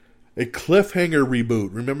 A Cliffhanger reboot.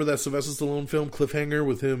 Remember that Sylvester Stallone film, Cliffhanger,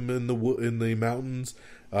 with him in the mountains?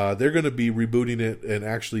 They're going to be rebooting it and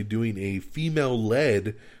actually doing a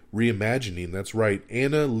female-led reimagining. That's right.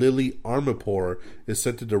 Anna Lily Armapour is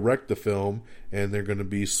set to direct the film, and they're going to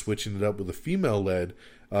be switching it up with a female-led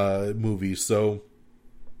movie. So,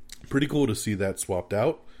 pretty cool to see that swapped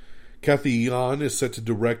out. Kathy Yan is set to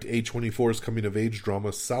direct A24's coming-of-age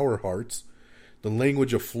drama Sour Hearts. The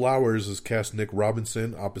Language of Flowers has cast Nick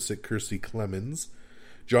Robinson opposite Kirstie Clemens.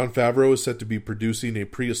 Jon Favreau is set to be producing a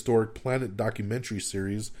Prehistoric Planet documentary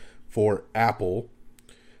series for Apple.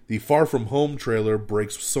 The Far From Home trailer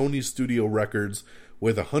breaks Sony studio records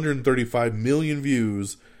with 135 million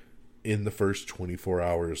views in the first 24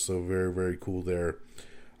 hours. So very, very cool there.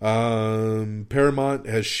 Paramount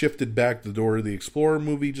has shifted back the Dora the Explorer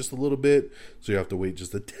movie just a little bit, so you have to wait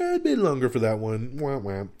just a tad bit longer for that one. Wah,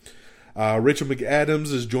 wah. Rachel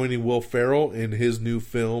McAdams is joining Will Ferrell in his new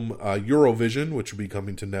film Eurovision, which will be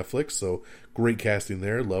coming to Netflix, so great casting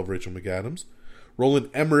there. Love Rachel McAdams. Roland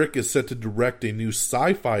Emmerich is set to direct a new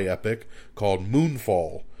sci-fi epic called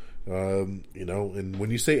Moonfall. And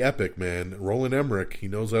when you say epic, man, Roland Emmerich, he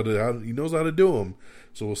knows how to do them.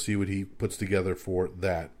 So we'll see what he puts together for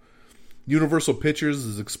that. Universal Pictures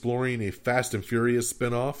is exploring a Fast and Furious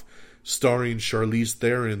spinoff starring Charlize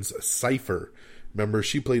Theron's Cypher. Remember,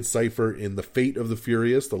 she played Cypher in The Fate of the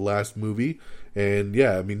Furious, the last movie. And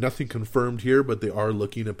yeah, I mean, nothing confirmed here, but they are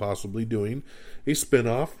looking at possibly doing a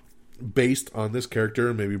spinoff based on this character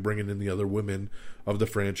and maybe bringing in the other women of the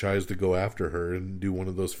franchise to go after her and do one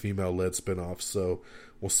of those female-led spinoffs. So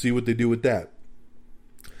we'll see what they do with that.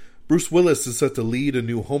 Bruce Willis is set to lead a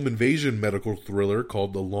new home invasion medical thriller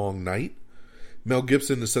called The Long Night. Mel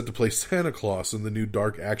Gibson is set to play Santa Claus in the new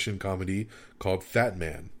dark action comedy called Fat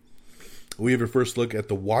Man. We have a first look at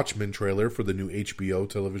the Watchmen trailer for the new HBO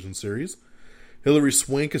television series. Hilary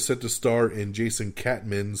Swank is set to star in Jason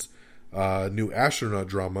Catman's new astronaut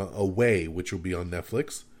drama, Away, which will be on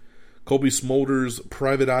Netflix. Colby Smolder's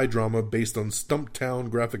private eye drama based on Stumptown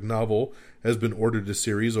graphic novel has been ordered to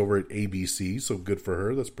series over at ABC, so good for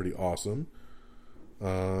her. That's pretty awesome.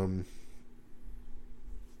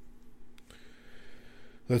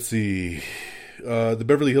 Let's see. The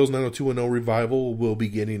Beverly Hills 90210 revival will be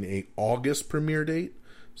getting a August premiere date,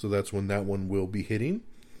 so that's when that one will be hitting.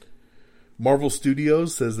 Marvel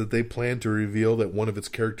Studios says that they plan to reveal that one of its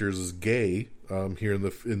characters is gay here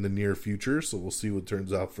in the near future, so we'll see what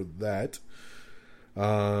turns out for that. We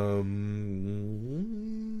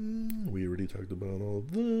already talked about all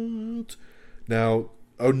of that. Now,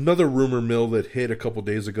 another rumor mill that hit a couple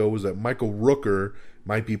days ago was that Michael Rooker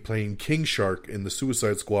might be playing King Shark in the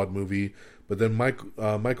Suicide Squad movie, but then Michael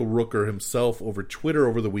Rooker himself over Twitter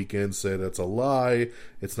over the weekend said that's a lie.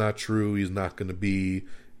 It's not true. He's not going to be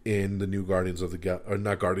in the new Guardians of the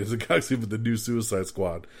Galaxy, but the new Suicide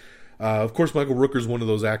Squad. Of course, Michael Rooker is one of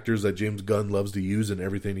those actors that James Gunn loves to use in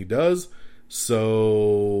everything he does. So,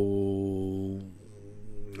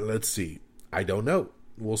 let's see. I don't know.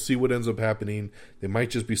 We'll see what ends up happening. They might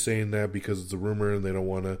just be saying that because it's a rumor and they don't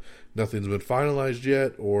want to, nothing's been finalized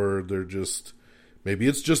yet, or they're just, maybe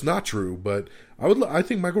it's just not true. But I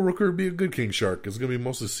think Michael Rooker would be a good King Shark. It's going to be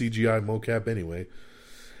mostly CGI mocap anyway.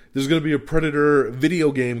 There's going to be a Predator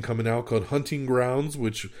video game coming out called Hunting Grounds,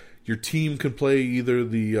 which your team can play either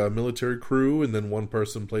the military crew and then one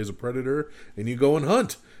person plays a Predator and you go and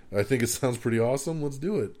hunt. I think it sounds pretty awesome. Let's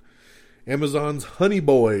do it. Amazon's Honey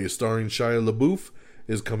Boy, starring Shia LaBeouf,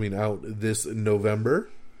 is coming out this November.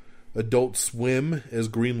 Adult Swim has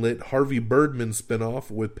greenlit Harvey Birdman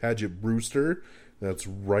spinoff with Paget Brewster. That's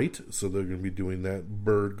right. So they're going to be doing that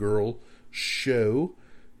Bird Girl show.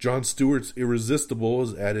 Jon Stewart's Irresistible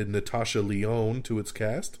has added Natasha Lyonne to its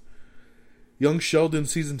cast. Young Sheldon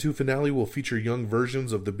Season 2 finale will feature young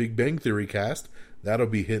versions of the Big Bang Theory cast. That'll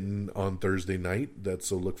be hitting on Thursday night.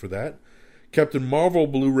 So look for that. Captain Marvel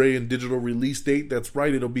Blu-ray and digital release date. That's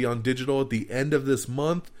right, it'll be on digital at the end of this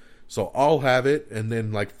month. So I'll have it, and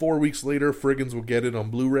then like 4 weeks later, Friggins will get it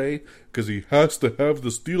on Blu-ray because he has to have the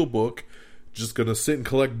Steelbook. Just gonna sit and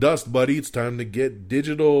collect dust, buddy. It's time to get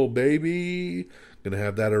digital, baby. Gonna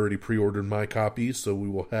have that already pre-ordered my copy, so we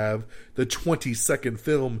will have the 22nd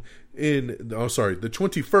film the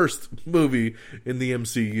 21st movie in the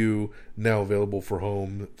MCU now available for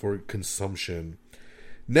home for consumption.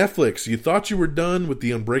 Netflix, you thought you were done with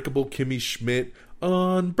the Unbreakable Kimmy Schmidt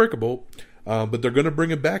Unbreakable, but they're going to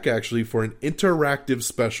bring it back actually for an interactive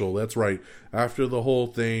special. That's right. After the whole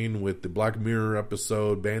thing with the Black Mirror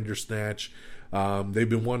episode, Bandersnatch, they've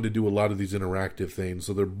been wanting to do a lot of these interactive things.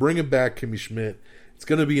 So they're bringing back Kimmy Schmidt. It's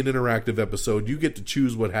going to be an interactive episode. You get to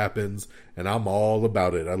choose what happens, and I'm all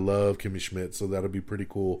about it. I love Kimmy Schmidt, so that'll be pretty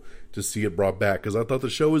cool to see it brought back because I thought the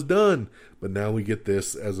show was done, but now we get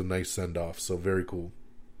this as a nice send-off, so very cool.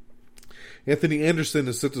 Anthony Anderson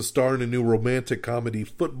is set to star in a new romantic comedy,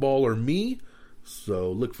 Football or Me,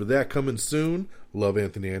 so look for that coming soon. Love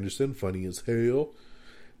Anthony Anderson, funny as hell.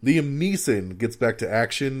 Liam Neeson gets back to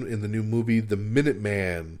action in the new movie, The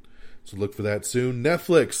Minuteman, so look for that soon.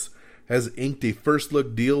 Netflix has inked a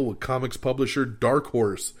first-look deal with comics publisher Dark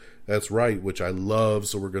Horse. That's right, which I love,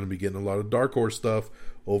 so we're going to be getting a lot of Dark Horse stuff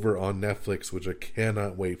over on Netflix, which I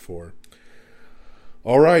cannot wait for.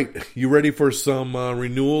 All right, you ready for some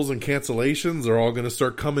renewals and cancellations? They're all going to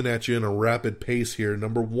start coming at you in a rapid pace here.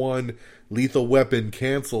 Number 1, Lethal Weapon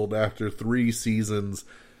canceled after 3 seasons.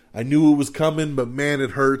 I knew it was coming, but man,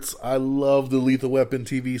 it hurts. I love the Lethal Weapon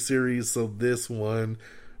TV series, so this one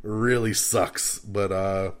really sucks. But,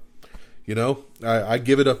 I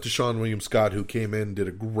give it up to Sean William Scott, who came in and did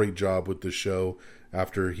a great job with the show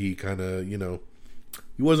after he kind of,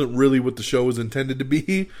 he wasn't really what the show was intended to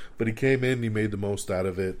be, but he came in and he made the most out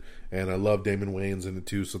of it. And I love Damon Wayans in it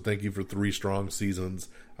too, so thank you for 3 strong seasons.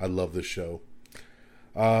 I love this show.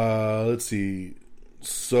 Let's see.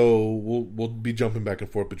 So we'll be jumping back and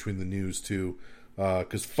forth between the news too,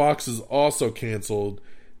 because Fox has also canceled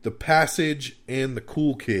The Passage and The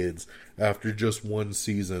Cool Kids after just 1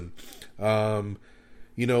 season.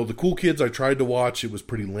 The Cool Kids I tried to watch, it was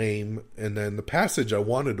pretty lame, and then The Passage I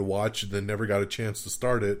wanted to watch, and then never got a chance to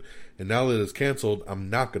start it, and now that it's canceled, I'm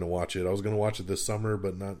not going to watch it. I was going to watch it this summer,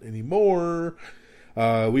 but not anymore.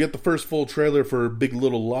 We got the first full trailer for Big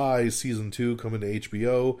Little Lies Season 2 coming to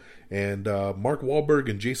HBO, and Mark Wahlberg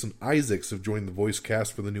and Jason Isaacs have joined the voice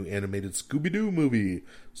cast for the new animated Scooby-Doo movie,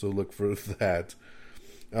 so look for that.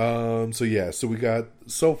 So we got,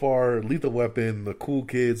 so far, Lethal Weapon, The Cool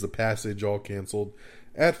Kids, The Passage, all canceled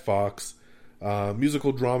at Fox.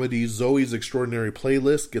 Musical dramedy Zoe's Extraordinary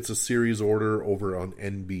Playlist gets a series order over on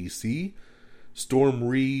NBC. Storm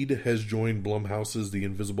Reed has joined Blumhouse's The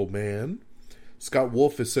Invisible Man. Scott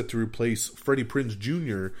Wolf is set to replace Freddie Prinze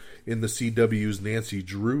Jr. in the CW's Nancy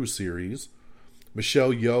Drew series.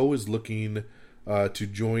 Michelle Yeoh is looking to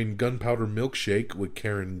join Gunpowder Milkshake with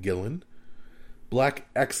Karen Gillan. Black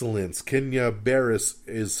Excellence, Kenya Barris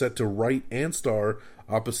is set to write and star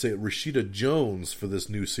opposite Rashida Jones for this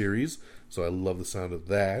new series, so I love the sound of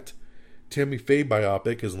that. Tammy Faye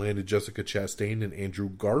biopic has landed Jessica Chastain and Andrew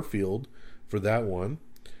Garfield for that one.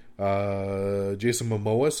 Jason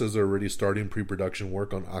Momoa says they're already starting pre-production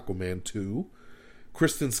work on Aquaman 2.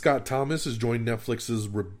 Kristen Scott Thomas has joined Netflix's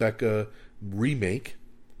Rebecca remake.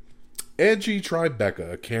 Angie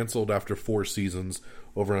Tribeca canceled after 4 seasons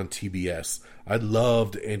over on TBS. I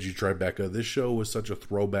loved Angie Tribeca. This show was such a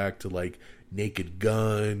throwback to like Naked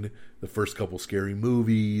Gun, the first couple Scary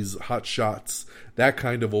Movies, Hot Shots, that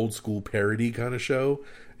kind of old school parody kind of show.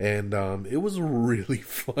 And it was a really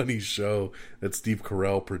funny show that Steve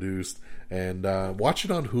Carell produced. And watch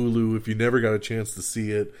it on Hulu if you never got a chance to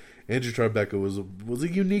see it. Angie Tribeca was a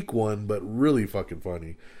unique one, but really fucking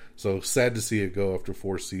funny. So sad to see it go after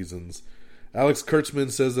 4 seasons. Alex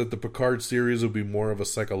Kurtzman says that the Picard series will be more of a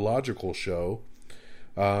psychological show.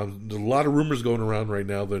 There's a lot of rumors going around right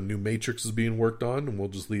now that a new Matrix is being worked on, and we'll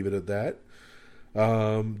just leave it at that.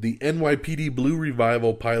 The NYPD Blue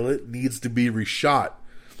revival pilot needs to be reshot.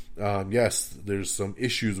 Yes, there's some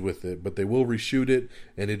issues with it, but they will reshoot it,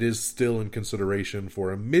 and it is still in consideration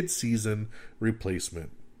for a mid-season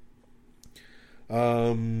replacement.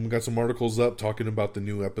 Got some articles up talking about the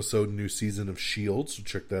new episode, new season of S.H.I.E.L.D., so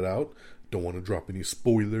check that out. Don't want to drop any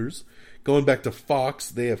spoilers. Going back to Fox,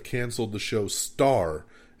 they have canceled the show Star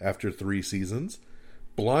after 3 seasons.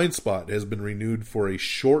 Blind Spot has been renewed for a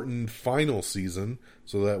shortened final season,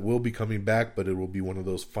 so that will be coming back, but it will be one of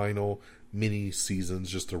those final mini seasons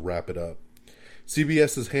just to wrap it up.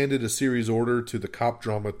 CBS has handed a series order to the cop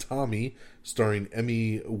drama Tommy, starring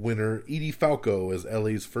Emmy winner Edie Falco as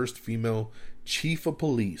LA's first female chief of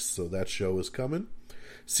police, so that show is coming.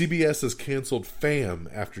 CBS has canceled Fam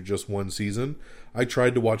after just 1 season. I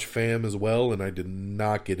tried to watch Fam as well, and I did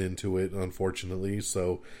not get into it, unfortunately,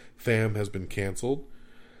 so Fam has been canceled.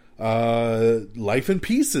 Life in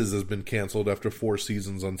Pieces has been canceled after 4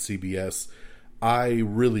 seasons on CBS. I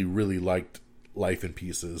really, really liked Life in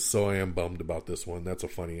Pieces, so I am bummed about this one. That's a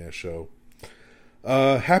funny-ass show.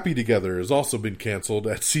 Happy Together has also been canceled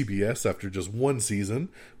at CBS after just 1 season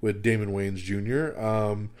with Damon Wayans Jr.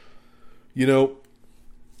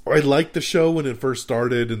 I liked the show when it first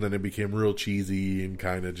started, and then it became real cheesy and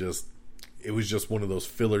kind of just, it was just one of those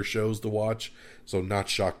filler shows to watch, so not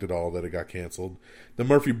shocked at all that it got canceled. The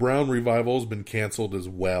Murphy Brown revival has been canceled as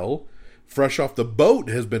well. Fresh Off the Boat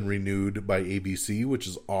has been renewed by ABC, which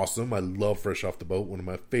is awesome. I love Fresh Off the Boat, one of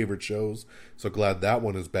my favorite shows, so glad that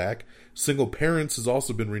one is back. Single Parents has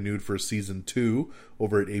also been renewed for season 2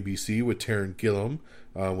 over at ABC with Taron Gillam,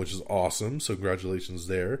 which is awesome, so congratulations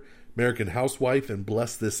there. American Housewife and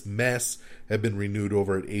Bless This Mess have been renewed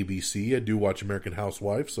over at ABC. I do watch American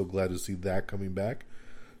Housewife, so glad to see that coming back.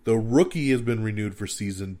 The Rookie has been renewed for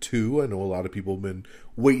season 2. I know a lot of people have been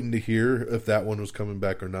waiting to hear if that one was coming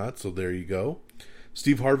back or not, so there you go.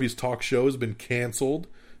 Steve Harvey's talk show has been canceled,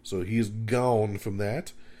 so he is gone from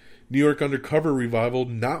that. New York Undercover revival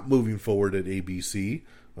not moving forward at ABC,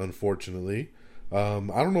 unfortunately. I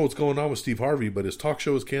don't know what's going on with Steve Harvey, but his talk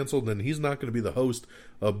show is canceled, and he's not going to be the host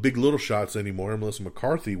of Big Little Shots anymore. Melissa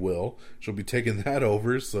McCarthy will. She'll be taking that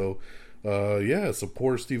over, so so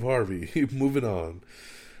poor Steve Harvey. Moving on.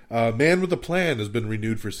 Man with a Plan has been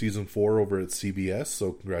renewed for season 4 over at CBS,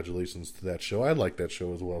 so congratulations to that show. I like that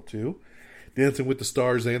show as well, too. Dancing with the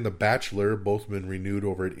Stars and The Bachelor both been renewed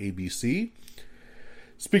over at ABC.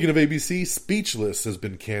 Speaking of ABC, Speechless has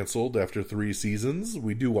been canceled after 3 seasons.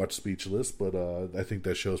 We do watch Speechless, but I think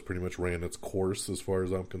that show's pretty much ran its course as far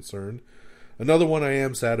as I'm concerned. Another one I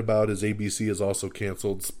am sad about is ABC has also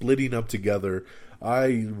canceled Splitting Up Together.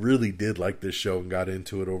 I really did like this show and got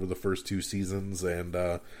into it over the first 2 seasons, and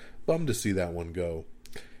bummed to see that one go.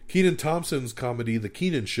 Kenan Thompson's comedy The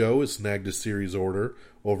Kenan Show has snagged a series order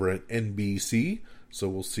over at NBC, so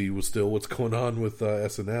we'll see what's going on with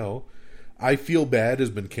SNL. I Feel Bad has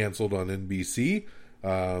been canceled on NBC,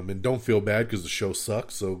 and Don't Feel Bad because the show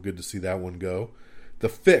sucks, so good to see that one go. The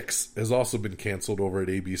Fix has also been canceled over at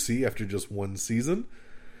ABC after just one season.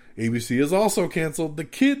 ABC has also canceled The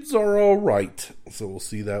Kids Are Alright, so we'll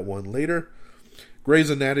see that one later. Grey's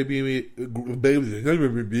Anatomy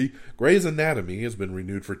has been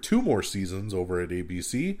renewed for 2 more seasons over at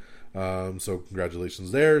ABC, so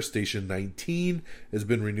congratulations there. Station 19 has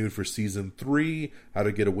been renewed for season 3. How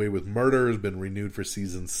to Get Away with Murder has been renewed for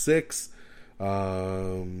season 6.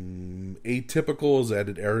 Atypical has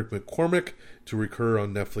added Eric McCormick to recur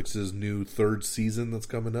on Netflix's new 3rd season that's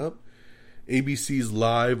coming up. ABC's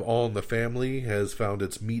Live All in the Family has found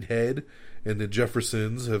its meathead, and the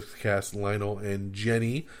Jeffersons have cast Lionel and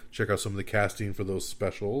Jenny. Check out some of the casting for those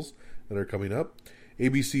specials that are coming up.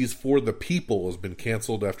 ABC's For the People has been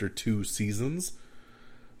canceled after 2 seasons.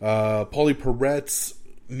 Polly Perret's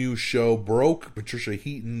new show Broke, Patricia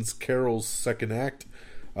Heaton's Carol's second act,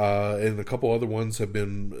 and a couple other ones have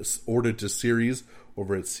been ordered to series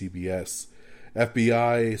over at CBS.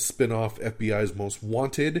 FBI spinoff FBI's Most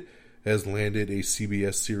Wanted has landed a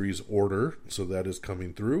CBS series order, so that is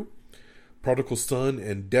coming through. Prodigal Son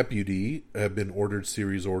and Deputy have been ordered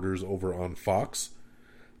series orders over on Fox.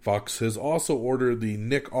 Fox has also ordered the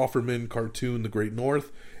Nick Offerman cartoon The Great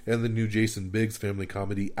North and the new Jason Biggs family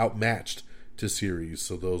comedy Outmatched to series,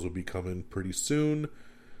 so those will be coming pretty soon.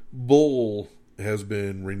 Bull has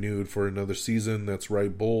been renewed for another season. That's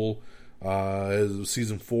right, Bull as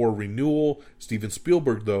season 4 renewal. Steven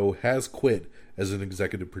Spielberg, though, has quit as an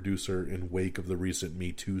executive producer in wake of the recent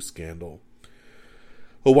Me Too scandal.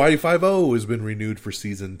 Hawaii Five-0 has been renewed for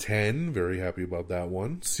season 10. Very happy about that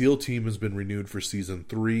one. SEAL Team has been renewed for season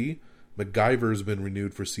 3. MacGyver has been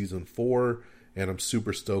renewed for season 4. And I'm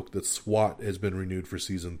super stoked that SWAT has been renewed for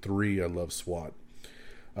season 3. I love SWAT.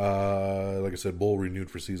 Like I said, Bull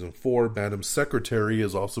renewed for season 4. Madam Secretary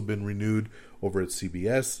has also been renewed over at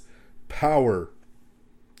CBS. Power.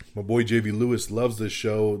 My boy JV Lewis loves this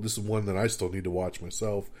show. This is one that I still need to watch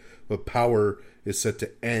myself. But Power is set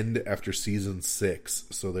to end after season 6.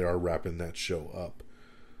 So they are wrapping that show up.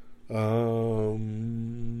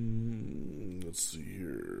 Let's see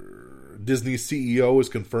here. Disney's CEO has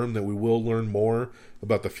confirmed that we will learn more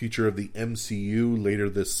about the future of the MCU later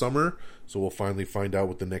this summer. So we'll finally find out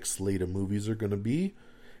what the next slate of movies are going to be.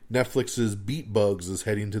 Netflix's Beat Bugs is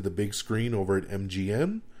heading to the big screen over at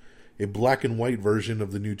MGM. A black and white version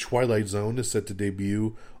of the new Twilight Zone is set to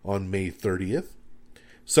debut on May 30th.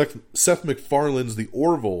 Seth MacFarlane's The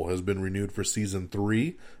Orville has been renewed for season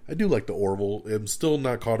 3. I do like The Orville. I'm still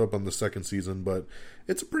not caught up on the second season, but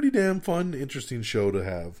it's a pretty damn fun, interesting show to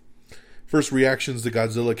have. First reactions to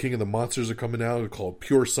Godzilla King of the Monsters are coming out. They're called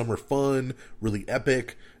Pure Summer Fun, really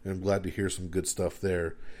epic, and I'm glad to hear some good stuff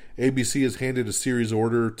there. ABC has handed a series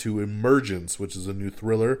order to Emergence, which is a new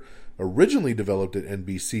thriller, originally developed at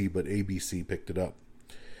NBC, but ABC picked it up.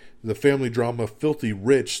 The family drama Filthy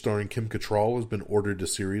Rich, starring Kim Cattrall, has been ordered to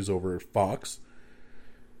series over at Fox.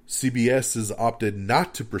 CBS has opted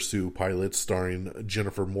not to pursue pilots starring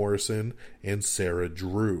Jennifer Morrison and Sarah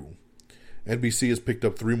Drew. NBC has picked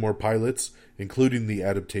up 3 more pilots, including the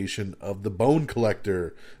adaptation of The Bone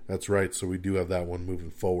Collector. That's right, so we do have that one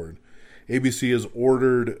moving forward. ABC has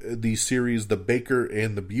ordered the series The Baker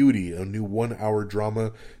and the Beauty, a new 1-hour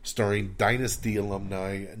drama starring Dynasty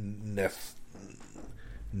alumni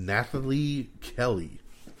Nathalie Kelly.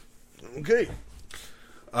 Okay.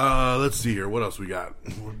 Let's see here. What else we got?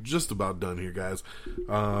 We're just about done here, guys.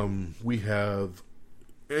 We have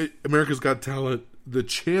America's Got Talent, The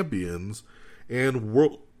Champions, and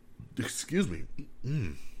World... Excuse me.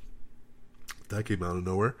 That came out of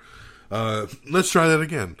nowhere. Let's try that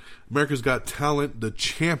again. America's Got Talent, The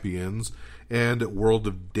Champions, and World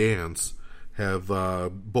of Dance have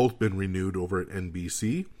both been renewed over at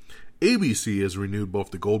NBC. ABC has renewed both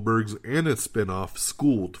the Goldbergs and its spinoff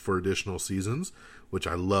Schooled for additional seasons, which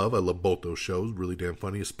I love. I love both those shows. Really damn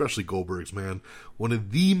funny, especially Goldbergs, man. One of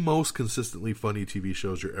the most consistently funny TV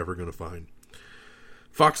shows you're ever going to find.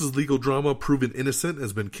 Fox's legal drama Proven Innocent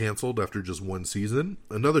has been canceled after just 1 season.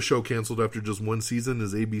 Another show canceled after just 1 season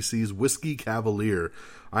is ABC's Whiskey Cavalier.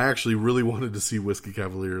 I actually really wanted to see Whiskey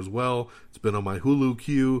Cavalier as well. It's been on my Hulu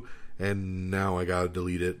queue, and now I gotta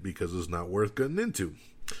delete it because it's not worth getting into.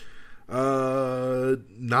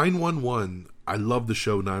 911. I love the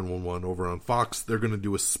show 911 over on Fox. They're going to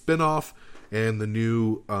do a spinoff, and the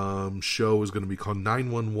new show is going to be called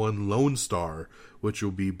 911 Lone Star, which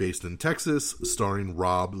will be based in Texas, starring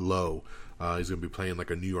Rob Lowe. He's going to be playing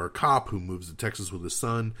like a New York cop who moves to Texas with his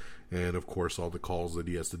son, and of course all the calls that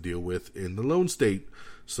he has to deal with in the Lone State.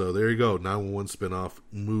 So there you go, 911 spinoff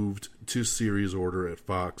moved to series order at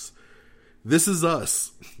Fox. This Is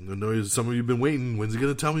Us. I know some of you have been waiting. When's he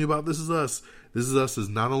going to tell me about This Is Us? This Is Us has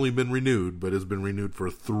not only been renewed, but has been renewed for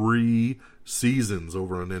 3 seasons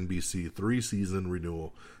over on NBC. 3-season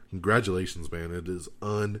renewal. Congratulations, man. It is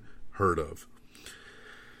unheard of.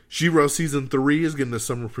 She-Ra Season 3 is getting a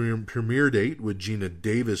summer premiere date with Gina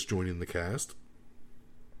Davis joining the cast.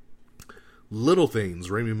 Little Things.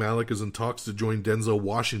 Rami Malek is in talks to join Denzel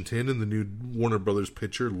Washington in the new Warner Brothers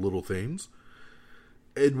picture, Little Things.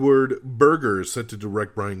 Edward Berger is set to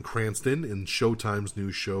direct Bryan Cranston in Showtime's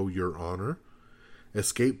new show, Your Honor.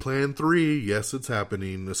 Escape Plan 3, yes, it's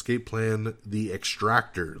happening. Escape Plan The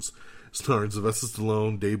Extractors, starring Sylvester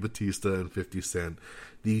Stallone, Dave Bautista, and 50 Cent.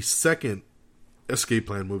 The second Escape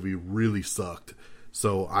Plan movie really sucked,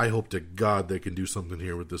 so I hope to God they can do something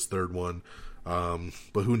here with this third one.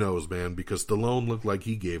 But who knows, man, because Stallone looked like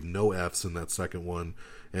he gave no F's in that second one,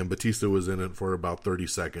 and Bautista was in it for about 30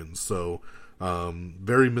 seconds, so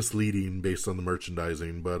very misleading based on the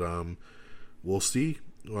merchandising, but we'll see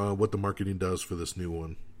what the marketing does for this new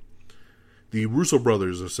one. The Russo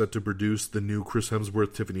brothers are set to produce the new Chris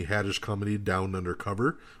Hemsworth, Tiffany Haddish comedy Down Under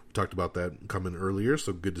Cover. We talked about that coming earlier,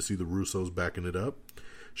 so good to see the Russos backing it up.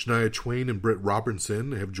 Shania Twain and Britt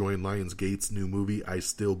Robertson have joined Lionsgate's new movie I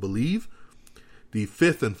Still Believe. The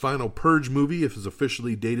 5th and final Purge movie is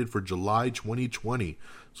officially dated for July 2020,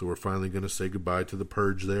 so we're finally going to say goodbye to the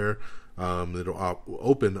Purge there. It'll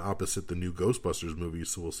open opposite the new Ghostbusters movie,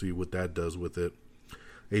 so we'll see what that does with it.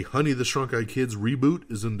 A Honey the Shrunk Eye Kids reboot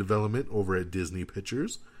is in development over at Disney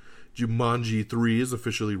Pictures. Jumanji 3 is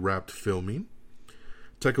officially wrapped filming.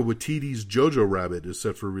 Taika Waititi's Jojo Rabbit is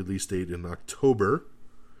set for release date in October.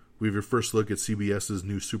 We have your first look at CBS's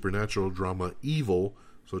new supernatural drama Evil,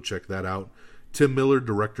 so check that out. Tim Miller,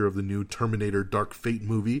 director of the new Terminator Dark Fate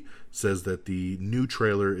movie, says that the new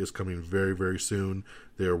trailer is coming very, very soon.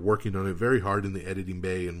 They are working on it very hard in the editing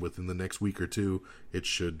bay, and within the next week or two, it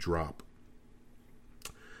should drop.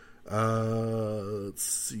 Let's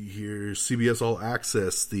see here. CBS All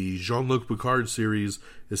Access, the Jean-Luc Picard series,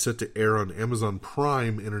 is set to air on Amazon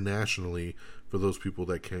Prime internationally for those people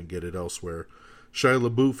that can't get it elsewhere. Shia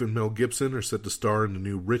LaBeouf and Mel Gibson are set to star in the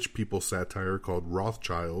new rich people satire called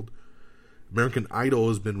Rothschild. American Idol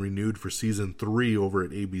has been renewed for season 3 over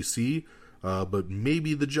at ABC, but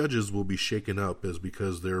maybe the judges will be shaken up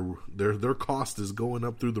because their cost is going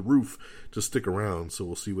up through the roof to stick around, so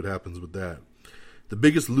we'll see what happens with that. The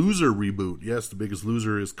Biggest Loser reboot, yes, The Biggest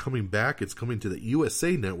Loser is coming back. It's coming to the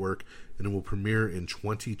USA Network, and it will premiere in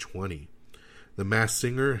 2020. The Masked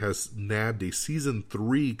Singer has nabbed a season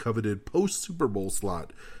 3 coveted post-Super Bowl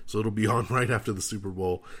slot, so it'll be on right after the Super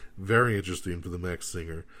Bowl. Very interesting for The Masked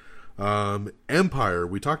Singer. Empire,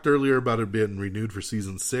 we talked earlier about it being renewed for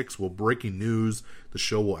season 6. Well, breaking news, the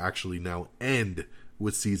show will actually now end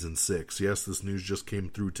with season 6. Yes, this news just came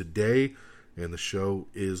through today, and the show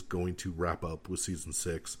is going to wrap up with season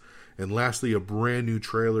 6. And lastly, a brand new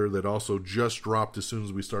trailer that also just dropped as soon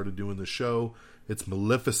as we started doing the show. It's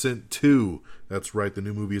Maleficent 2. That's right, the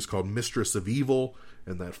new movie is called Mistress of Evil,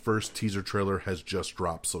 and that first teaser trailer has just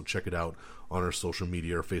dropped, so check it out on our social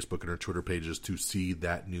media, our Facebook and our Twitter pages to see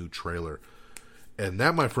that new trailer. And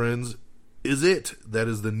that, my friends, is it. That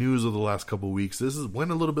is the news of the last couple of weeks. This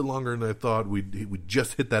went a little bit longer than I thought. We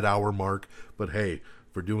just hit that hour mark, but hey,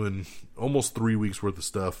 for doing almost 3 weeks worth of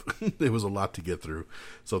stuff, it was a lot to get through.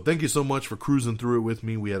 So thank you so much for cruising through it with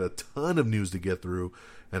me. We had a ton of news to get through,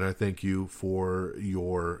 and I thank you for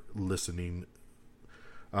your listening.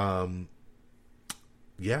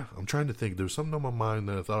 Yeah, I'm trying to think. There's something on my mind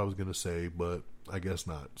that I thought I was going to say, but I guess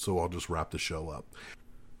not. So I'll just wrap the show up.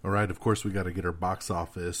 All right, of course, we got to get our box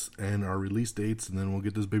office and our release dates, and then we'll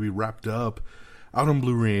get this baby wrapped up. Out on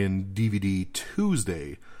Blu-ray and DVD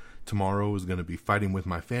Tuesday. Tomorrow is going to be Fighting With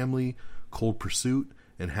My Family, Cold Pursuit,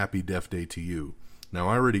 and Happy Death Day to You. Now,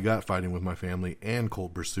 I already got Fighting With My Family and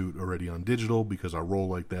Cold Pursuit already on digital because I roll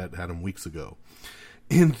like that, had them weeks ago.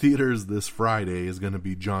 In theaters this Friday is going to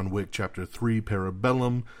be John Wick Chapter 3,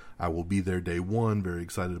 Parabellum. I will be there day one. Very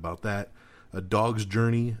excited about that. A Dog's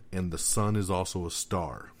Journey, and The Sun is also a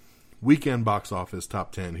Star. Weekend box office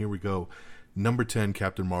top 10. Here we go. Number 10,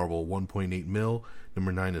 Captain Marvel, 1.8 mil.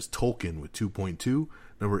 Number 9 is Tolkien with 2.2.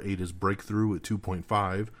 Number 8 is Breakthrough with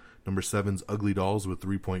 2.5. Number 7 is Ugly Dolls with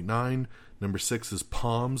 3.9. Number 6 is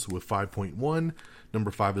Palms with 5.1.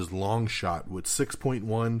 Number 5 is Long Shot with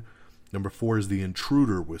 6.1. Number 4 is The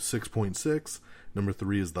Intruder with 6.6. Number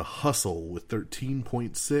 3 is The Hustle with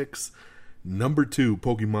 13.6. Number 2,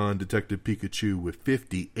 Pokemon Detective Pikachu with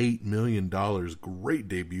 $58 million. Great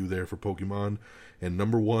debut there for Pokemon. And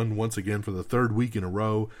number 1, once again for the third week in a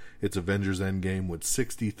row, it's Avengers Endgame with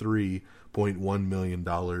 $63.1 million.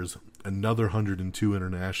 another 102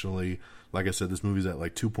 internationally. Like I said, this movie's at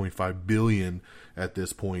like 2.5 billion at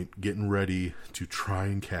this point, getting ready to try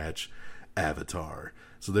and catch Avatar.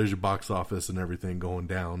 So there's your box office and everything going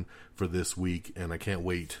down for this week, and I can't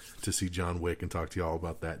wait to see John Wick and talk to y'all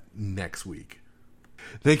about that next week.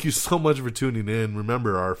 Thank you so much for tuning in.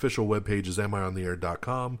 Remember, our official webpage is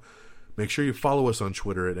amiontheair.com. Make sure you follow us on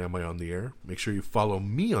Twitter at amiontheair. Make sure you follow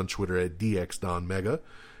me on Twitter at dxdonmega.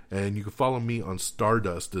 And you can follow me on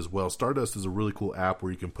Stardust as well. Stardust is a really cool app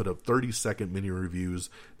where you can put up 30-second mini reviews.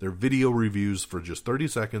 They're video reviews for just 30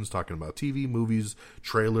 seconds talking about TV, movies,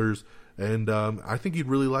 trailers. And I think you'd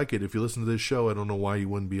really like it. If you listen to this show, I don't know why you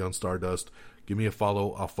wouldn't be on Stardust. Give me a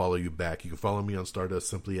follow. I'll follow you back. You can follow me on Stardust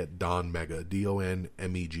simply at Donmega,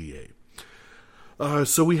 DONMEGA.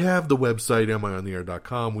 So we have the website,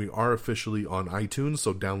 amiontheair.com. We are officially on iTunes,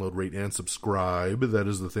 so download, rate, and subscribe. That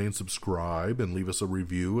is the thing. Subscribe and leave us a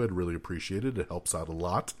review. I'd really appreciate it. It helps out a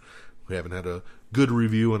lot. We haven't had a good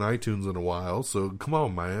review on iTunes in a while, so come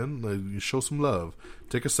on, man. Show some love.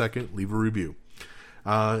 Take a second. Leave a review.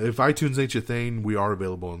 If iTunes ain't your thing, we are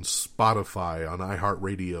available on Spotify, on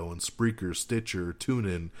iHeartRadio, on Spreaker, Stitcher,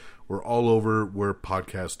 TuneIn. We're all over where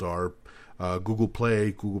podcasts are. Google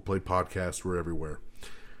Play Podcasts, we're everywhere.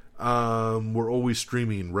 We're always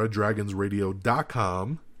streaming,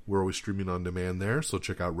 reddragonsradio.com. We're always streaming on demand there, so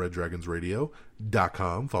check out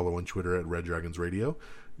reddragonsradio.com. Follow on Twitter at reddragonsradio.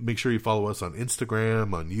 Make sure you follow us on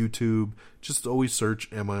Instagram, on YouTube. Just always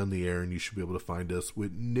search Am I on the Air, and you should be able to find us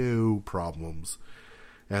with no problems.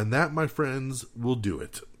 And that, my friends, will do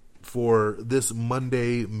it for this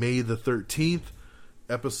Monday, May the 13th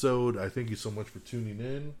episode. I thank you so much for tuning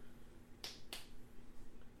in.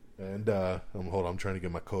 And, hold on, I'm trying to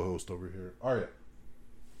get my co-host over here. Aria.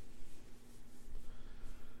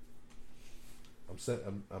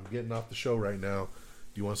 I'm getting off the show right now.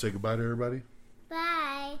 Do you want to say goodbye to everybody?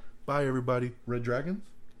 Bye. Bye, everybody. Red Dragons?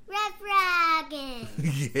 Red Dragon.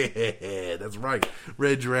 Yeah, that's right.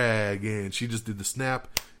 Red Dragon. She just did the snap,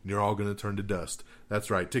 and you're all going to turn to dust.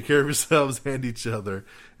 That's right. Take care of yourselves and each other.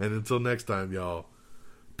 And until next time, y'all.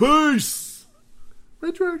 Peace!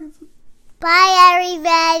 Red Dragons. Bye,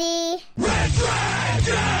 everybody. Red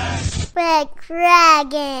Dragon. Red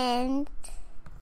Dragon.